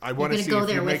 I want to gonna see go if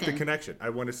there you with make the him. connection. I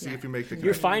want to see if you make the connection.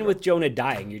 You're fine with Jonah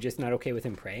dying. You're just not okay with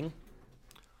him praying?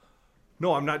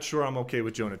 No, I'm not sure I'm okay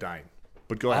with Jonah dying.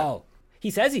 But go ahead. Oh, he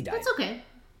says he died. that's okay.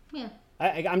 Yeah.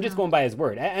 I'm just going by his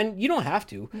word, and you don't have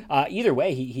to. Either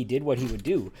way, he did what he would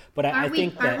do. But I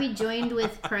think that aren't we joined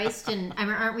with Christ, and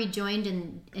aren't we joined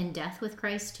in death with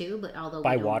Christ too? But although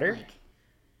By we don't, water?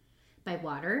 by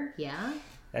water, yeah.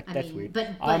 that's weird. But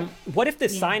what if the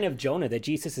sign of Jonah that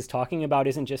Jesus is talking about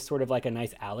isn't just sort of like a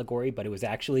nice allegory, but it was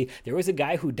actually, there was a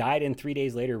guy who died and 3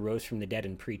 days later rose from the dead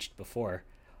and preached before.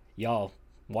 Y'all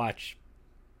watch.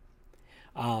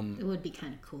 it would be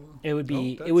kind of cool. It would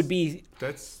be. Oh, it would be.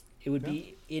 That's. It would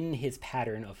be in his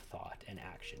pattern of thought and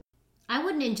action. I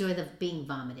wouldn't enjoy the being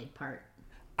vomited part.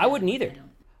 I wouldn't either.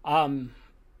 I don't.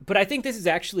 But I think this is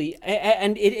actually,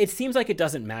 and it seems like it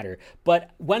doesn't matter, but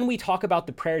when we talk about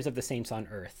the prayers of the saints on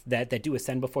earth that do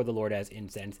ascend before the Lord as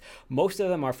incense, most of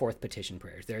them are fourth petition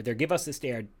prayers. They're give us this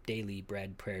day our daily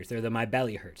bread prayers. They're the my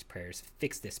belly hurts prayers,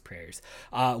 fix this prayers.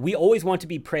 We always want to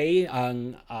be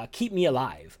praying, keep me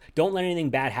alive. Don't let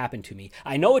anything bad happen to me.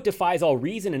 I know it defies all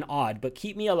reason and odd, but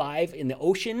keep me alive in the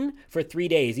ocean for 3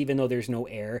 days, even though there's no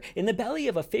air, in the belly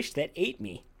of a fish that ate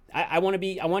me. I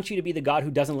want you to be the God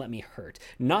who doesn't let me hurt,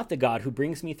 not the God who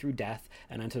brings me through death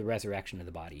and unto the resurrection of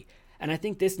the body. And I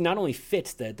think this not only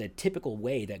fits the typical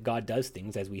way that God does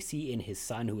things, as we see in his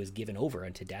Son, who was given over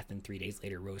unto death and 3 days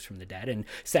later rose from the dead and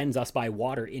sends us by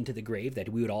water into the grave, that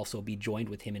we would also be joined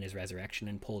with him in his resurrection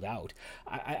and pulled out.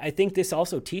 I think this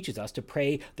also teaches us to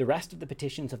pray the rest of the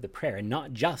petitions of the prayer, and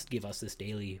not just give us this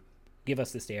day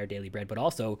our daily bread, but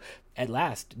also at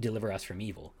last deliver us from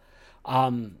evil.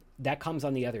 That comes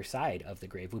on the other side of the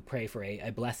grave. We pray for a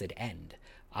blessed end.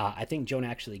 I think Jonah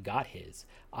actually got his.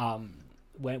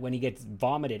 When he gets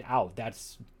vomited out,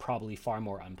 that's probably far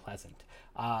more unpleasant.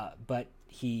 But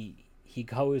he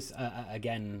goes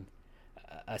again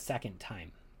a second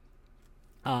time.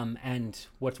 And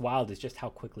what's wild is just how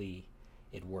quickly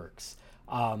it works.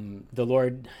 The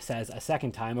Lord says a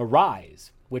second time,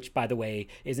 arise, which, by the way,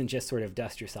 isn't just sort of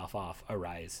dust yourself off,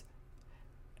 arise.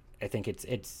 I think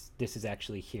this is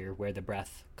actually here where the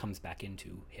breath comes back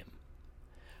into him.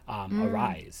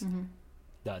 Arise.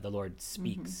 Mm-hmm. The Lord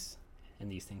speaks,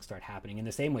 and these things start happening. In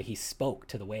the same way he spoke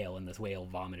to the whale, and this whale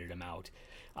vomited him out.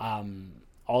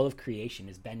 All of creation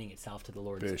is bending itself to the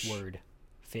Lord's word.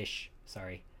 Fish,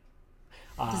 sorry.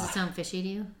 Does it sound fishy to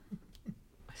you?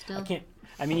 Still?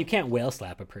 You can't whale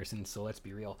slap a person, so let's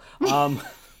be real.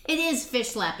 It is fish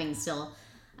slapping still.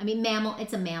 I mean, mammal.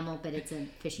 It's a mammal, but it's a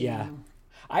fishy mammal.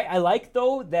 I like,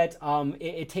 though, that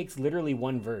it takes literally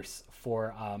one verse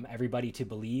for everybody to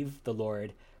believe the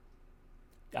Lord,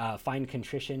 find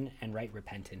contrition, and right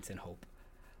repentance and hope.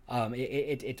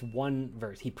 It's one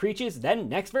verse. He preaches, then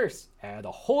next verse,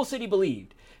 the whole city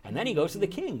believed. And then he goes to the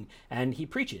king, and he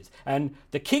preaches. And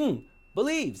the king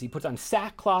believes. He puts on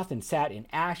sackcloth and sat in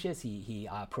ashes. He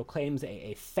proclaims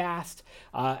a fast,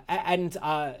 and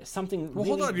something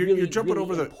hold on. You're jumping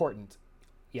really over important.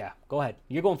 Yeah, go ahead.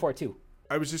 You're going for it, too.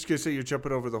 I was just gonna say you're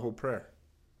jumping over the whole prayer,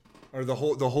 or the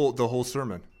whole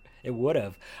sermon. It would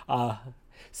have.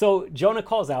 So Jonah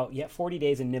calls out, yet 40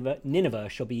 days and Nineveh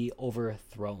shall be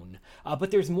overthrown.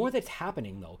 But there's more that's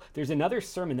happening, though. There's another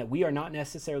sermon that we are not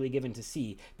necessarily given to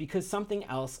see because something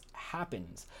else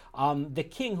happens. The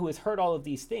king who has heard all of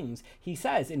these things, he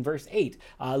says in verse 8,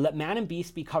 let man and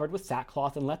beast be covered with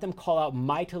sackcloth and let them call out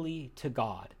mightily to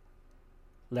God.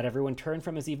 Let everyone turn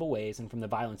from his evil ways and from the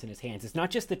violence in his hands. It's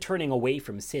not just the turning away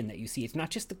from sin that you see. It's not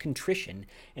just the contrition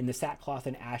in the sackcloth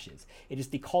and ashes. It is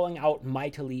the calling out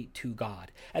mightily to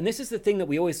God. And this is the thing that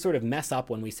we always sort of mess up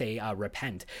when we say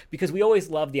repent, because we always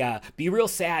love the be real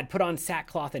sad, put on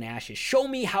sackcloth and ashes. Show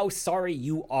me how sorry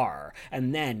you are.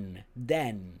 And then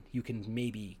you can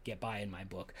maybe get by in my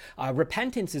book.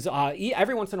 Repentance is,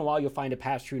 every once in a while you'll find a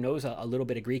pastor who knows a little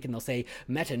bit of Greek and they'll say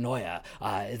metanoia.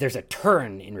 There's a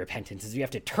turn in repentance. You have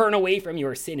to turn away from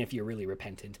your sin if you're really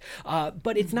repentant.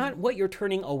 But it's not what you're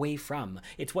turning away from.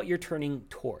 It's what you're turning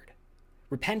toward.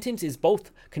 Repentance is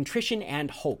both contrition and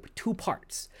hope, two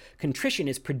parts. Contrition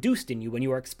is produced in you when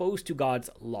you are exposed to God's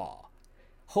law.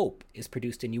 Hope is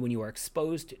produced in you when you are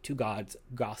exposed to God's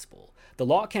gospel. The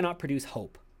law cannot produce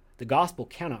hope. The gospel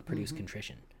cannot produce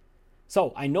contrition.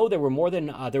 So I know there was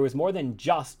more than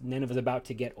just Nineveh was about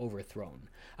to get overthrown.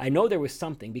 I know there was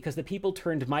something because the people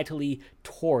turned mightily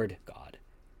toward God.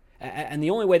 And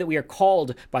the only way that we are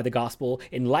called by the gospel,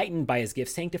 enlightened by his gift,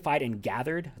 sanctified and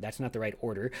gathered, that's not the right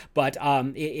order, but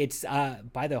it's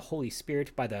by the Holy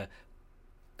Spirit, by the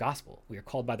gospel. We are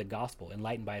called by the gospel,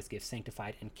 enlightened by his gift,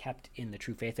 sanctified and kept in the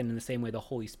true faith. And in the same way, the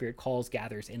Holy Spirit calls,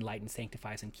 gathers, enlightens,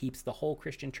 sanctifies, and keeps the whole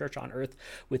Christian church on earth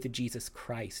with Jesus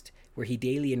Christ, where he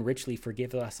daily and richly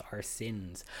forgives us our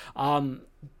sins.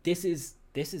 This is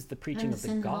the preaching of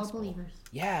the gospel. Of all believers.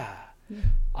 Yeah.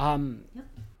 Yep.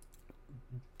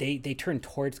 They turn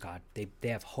towards God. They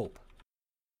have hope.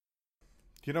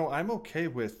 You know, I'm okay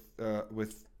with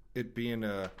it being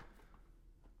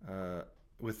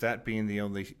with that being the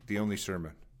only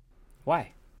sermon.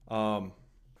 Why?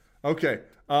 Okay.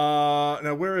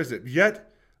 Now where is it? Yet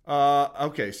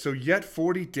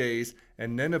 40 days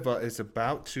and Nineveh is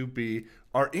about to be,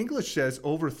 our English says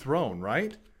overthrown,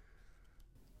 right?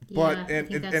 But yeah,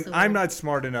 and I'm not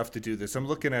smart enough to do this. I'm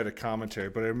looking at a commentary,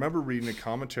 but I remember reading a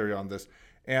commentary on this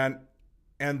and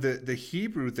the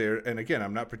Hebrew there, and again,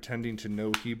 I'm not pretending to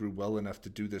know Hebrew well enough to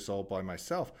do this all by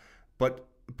myself, but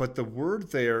the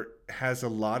word there has a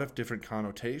lot of different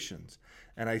connotations.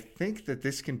 And I think that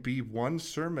this can be one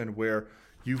sermon where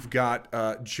you've got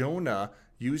Jonah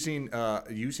using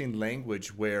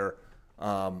language where,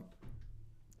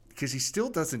 because he still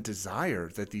doesn't desire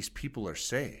that these people are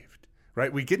saved.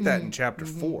 Right? We get that in chapter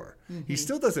 4. He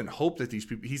still doesn't hope that these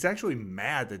people, he's actually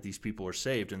mad that these people are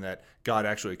saved and that God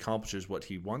actually accomplishes what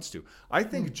he wants to. I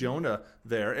think Jonah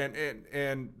there,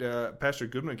 and Pastor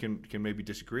Goodman can maybe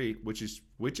disagree, which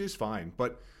is fine.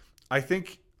 But I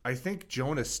think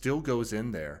Jonah still goes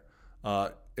in there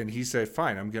and he said,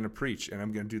 fine, I'm going to preach and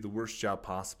I'm going to do the worst job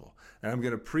possible. And I'm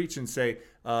going to preach and say,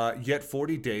 yet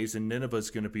 40 days and Nineveh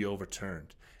is going to be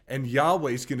overturned. And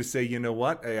Yahweh's going to say, you know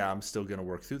what? Yeah, I'm still going to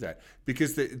work through that.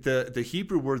 Because the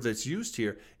Hebrew word that's used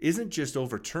here isn't just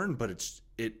overturned, but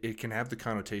it can have the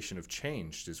connotation of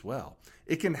changed as well.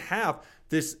 It can have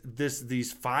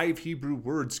these 5 Hebrew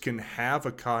words can have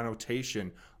a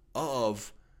connotation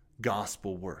of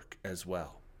gospel work as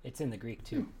well. It's in the Greek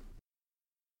too.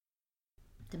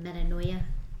 The metanoia.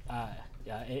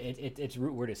 Its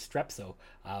root word is strepso,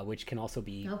 which can also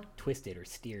be twisted or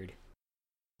steered.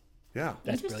 Yeah,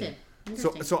 that's brilliant.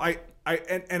 So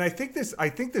I think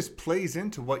this plays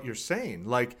into what you're saying,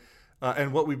 like,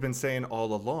 and what we've been saying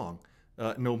all along.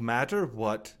 No matter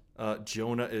what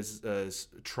Jonah is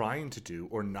trying to do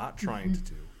or not trying to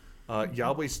do,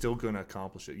 Yahweh's still going to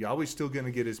accomplish it. Yahweh's still going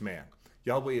to get his man.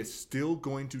 Yahweh is still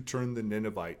going to turn the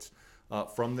Ninevites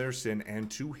from their sin and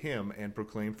to him and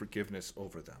proclaim forgiveness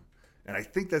over them. And I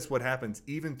think that's what happens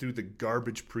even through the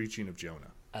garbage preaching of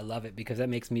Jonah. I love it because that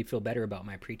makes me feel better about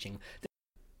my preaching.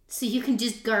 So you can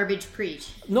just garbage preach.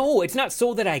 No, it's not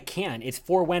so that I can. It's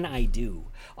for when I do.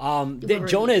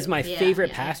 Jonah is my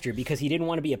favorite pastor because he didn't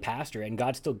want to be a pastor, and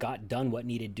God still got done what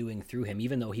needed doing through him,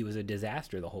 even though he was a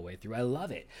disaster the whole way through. I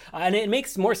love it. And it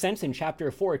makes more sense in chapter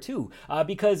 4 too,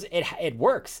 because it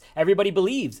works. Everybody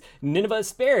believes. Nineveh is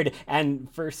spared. And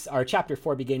chapter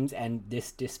 4 begins, and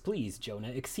this displeased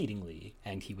Jonah exceedingly,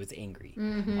 and he was angry.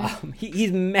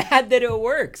 He's mad that it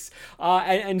works.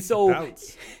 And so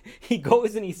he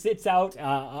goes and he sits out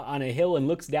on a hill and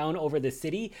looks down over the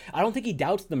city. I don't think he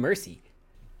doubts the mercy.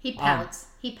 He pouts.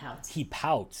 He pouts. He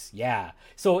pouts, yeah.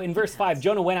 So in verse 5,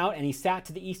 Jonah went out and he sat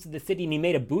to the east of the city, and he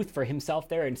made a booth for himself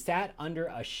there and sat under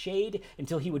a shade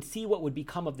until he would see what would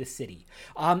become of the city.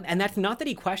 And that's not that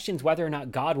he questions whether or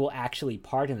not God will actually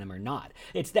pardon them or not.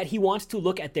 It's that he wants to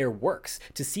look at their works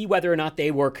to see whether or not they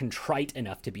were contrite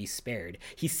enough to be spared.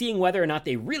 He's seeing whether or not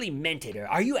they really meant it. Or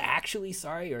are you actually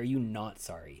sorry, or are you not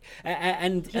sorry?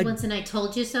 And he wants an "I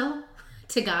told you so"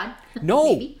 to God.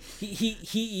 No,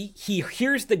 he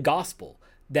hears the gospel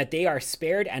that they are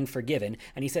spared and forgiven,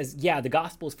 and he says, yeah, the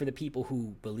gospel is for the people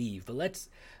who believe, but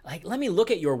let me look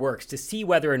at your works to see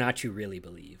whether or not you really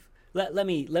believe. Let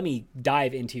me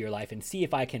dive into your life and see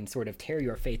if I can sort of tear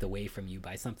your faith away from you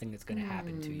by something that's going to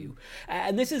happen to you.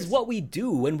 And this is what we do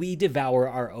when we devour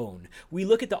our own. We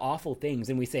look at the awful things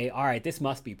and we say, all right, this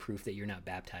must be proof that you're not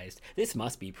baptized. This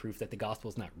must be proof that the gospel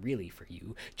is not really for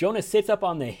you. Jonah sits up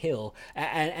on the hill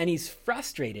and he's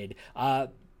frustrated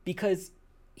because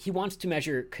he wants to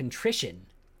measure contrition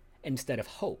instead of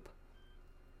hope.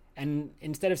 And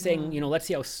instead of saying, let's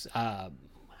see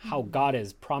how God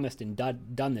has promised and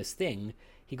done this thing,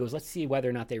 he goes, let's see whether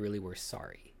or not they really were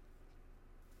sorry.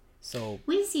 So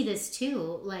we see this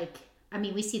too.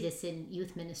 We see this in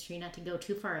youth ministry, not to go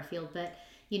too far afield, but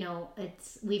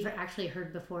we've actually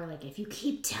heard before, like, if you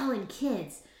keep telling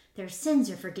kids their sins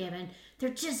are forgiven, they're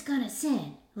just gonna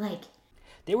sin.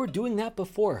 They were doing that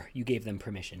before you gave them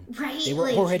permission. Right. They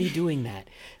were already doing that.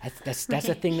 That's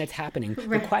a thing that's happening.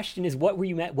 Right. The question is, what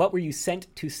were you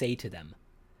sent to say to them?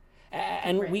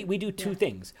 And we do two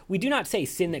things. We do not say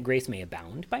sin that grace may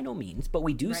abound, by no means, but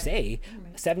we do say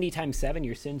 70 times 7,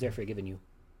 your sins are forgiven you.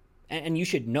 And you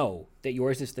should know that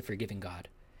yours is the forgiving God.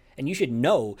 And you should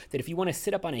know that if you want to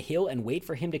sit up on a hill and wait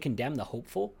for him to condemn the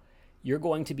hopeful, you're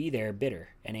going to be there bitter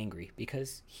and angry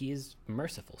because he is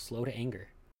merciful, slow to anger.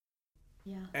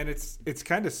 Yeah. And it's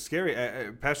kind of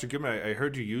scary. Pastor Goodman, I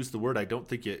heard you use the word, I don't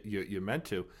think you meant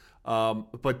to.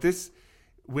 But this,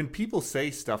 when people say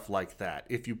stuff like that,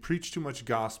 if you preach too much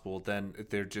gospel, then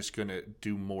they're just going to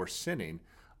do more sinning.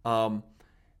 I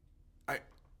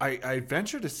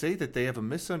venture to say that they have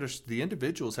the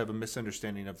individuals have a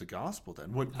misunderstanding of the gospel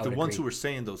then. The ones who are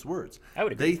saying those words. I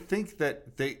would agree. They think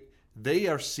that they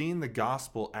are seeing the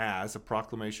gospel as a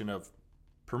proclamation of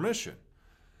permission.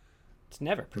 It's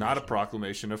never permission. Not a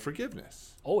proclamation of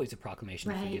forgiveness. Always a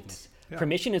proclamation of forgiveness. Yeah.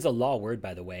 Permission is a law word,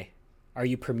 by the way. Are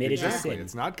you permitted to sin?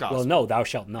 It's not gospel. Well, no, thou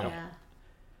shalt not.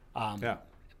 Yeah.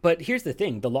 But here's the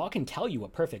thing. The law can tell you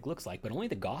what perfect looks like, but only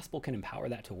the gospel can empower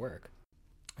that to work.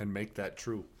 And make that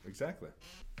true. Exactly.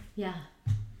 Yeah.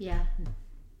 Yeah.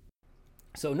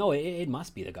 So, no, it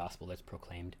must be the gospel that's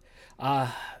proclaimed.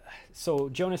 So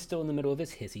Jonah's still in the middle of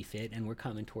his hissy fit, and we're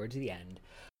coming towards the end.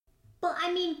 Well,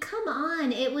 I mean, come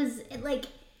on. It was like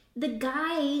the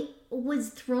guy was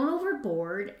thrown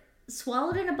overboard,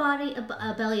 swallowed in a belly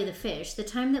of the fish. The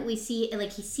time that we see,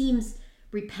 like, he seems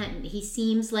repentant. He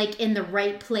seems like in the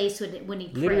right place when he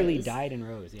prays. Literally died and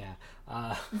rose, yeah.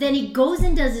 Then he goes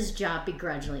and does his job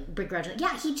begrudgingly.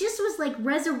 Yeah, he just was like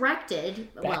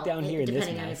resurrected. Back down here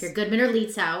depending on if you're Goodman or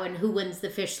Lietzau and who wins the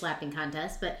fish slapping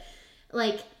contest. But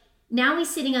like now he's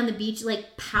sitting on the beach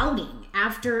like pouting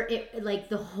after it, like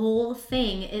the whole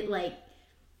thing.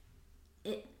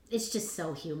 It's just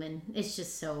so human. It's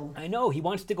just so... I know. He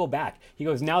wants to go back. He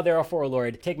goes, now therefore,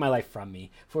 Lord, take my life from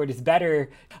me. For it is better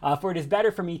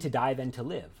for me to die than to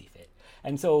live.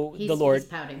 And so the Lord... He's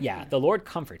pouting. Yeah, the Lord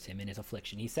comforts him in his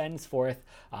affliction. He sends forth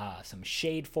some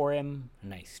shade for him, a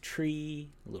nice tree,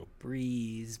 a little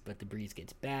breeze, but the breeze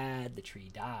gets bad. The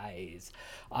tree dies.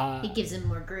 He gives him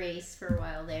more grace for a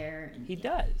while there. He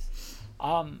does.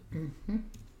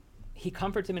 He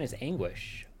comforts him in his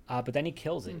anguish, but then he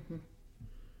kills it.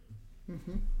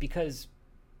 Because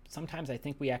sometimes I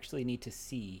think we actually need to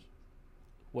see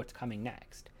what's coming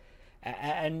next.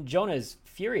 And Jonah's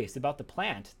furious about the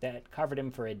plant that covered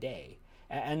him for a day.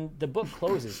 And the book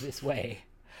closes this way.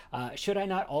 Should I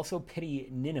not also pity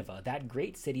Nineveh, that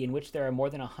great city in which there are more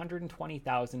than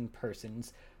 120,000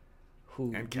 persons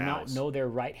who do not know their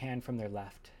right hand from their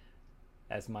left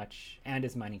as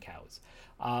many cows.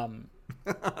 And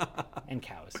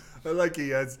cows. I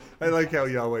like how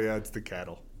Yahweh adds the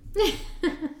cattle.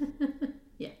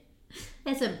 Yeah,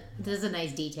 that's a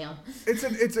nice detail.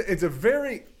 It's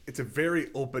a very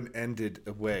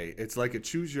open-ended way. It's like a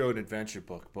choose your own adventure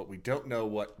book, but we don't know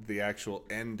what the actual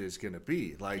end is going to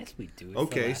be. Like, yes, we do.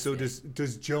 Okay, so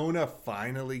does Jonah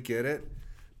finally get it?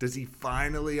 Does he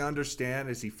finally understand?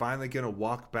 Is he finally going to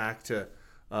walk back to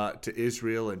to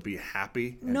Israel and be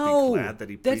happy and No, be glad that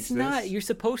he preached that's this? not. You're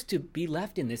supposed to be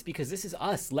left in this because this is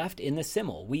us left in the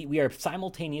simul. We are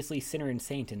simultaneously sinner and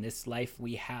saint in this life.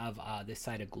 We have this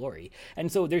side of glory,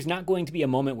 and so there's not going to be a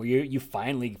moment where you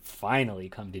finally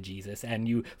come to Jesus and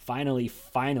you finally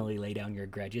lay down your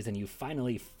grudges and you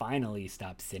finally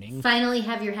stop sinning. Finally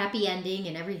have your happy ending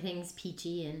and everything's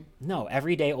peachy and... No,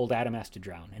 every day old Adam has to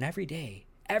drown, and every day,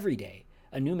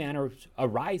 a new man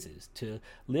arises to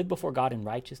live before God in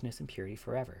righteousness and purity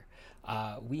forever.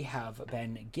 We have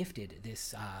been gifted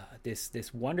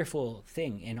this wonderful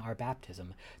thing in our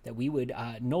baptism, that we would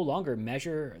no longer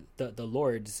measure the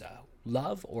Lord's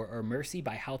love or mercy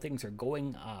by how things are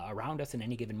going around us in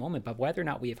any given moment, but whether or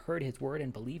not we have heard his word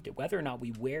and believed it, whether or not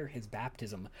we wear his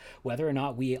baptism, whether or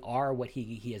not we are what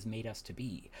he has made us to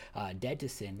be, dead to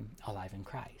sin, alive in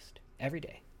Christ, every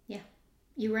day. Yeah.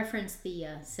 You referenced the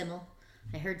simul.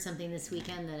 I heard something this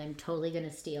weekend that I'm totally going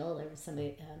to steal. There was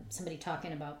somebody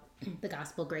talking about the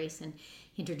gospel grace, and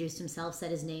he introduced himself,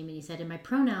 said his name, and he said, and my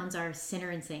pronouns are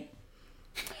sinner and saint.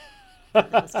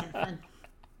 That was kind of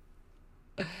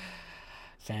fun.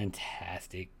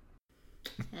 Fantastic.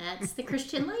 That's the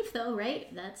Christian life, though,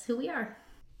 right? That's who we are.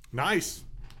 Nice.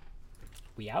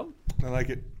 We out? I like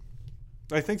it.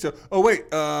 I think so. Oh, wait.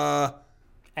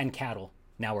 And cattle.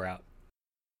 Now we're out.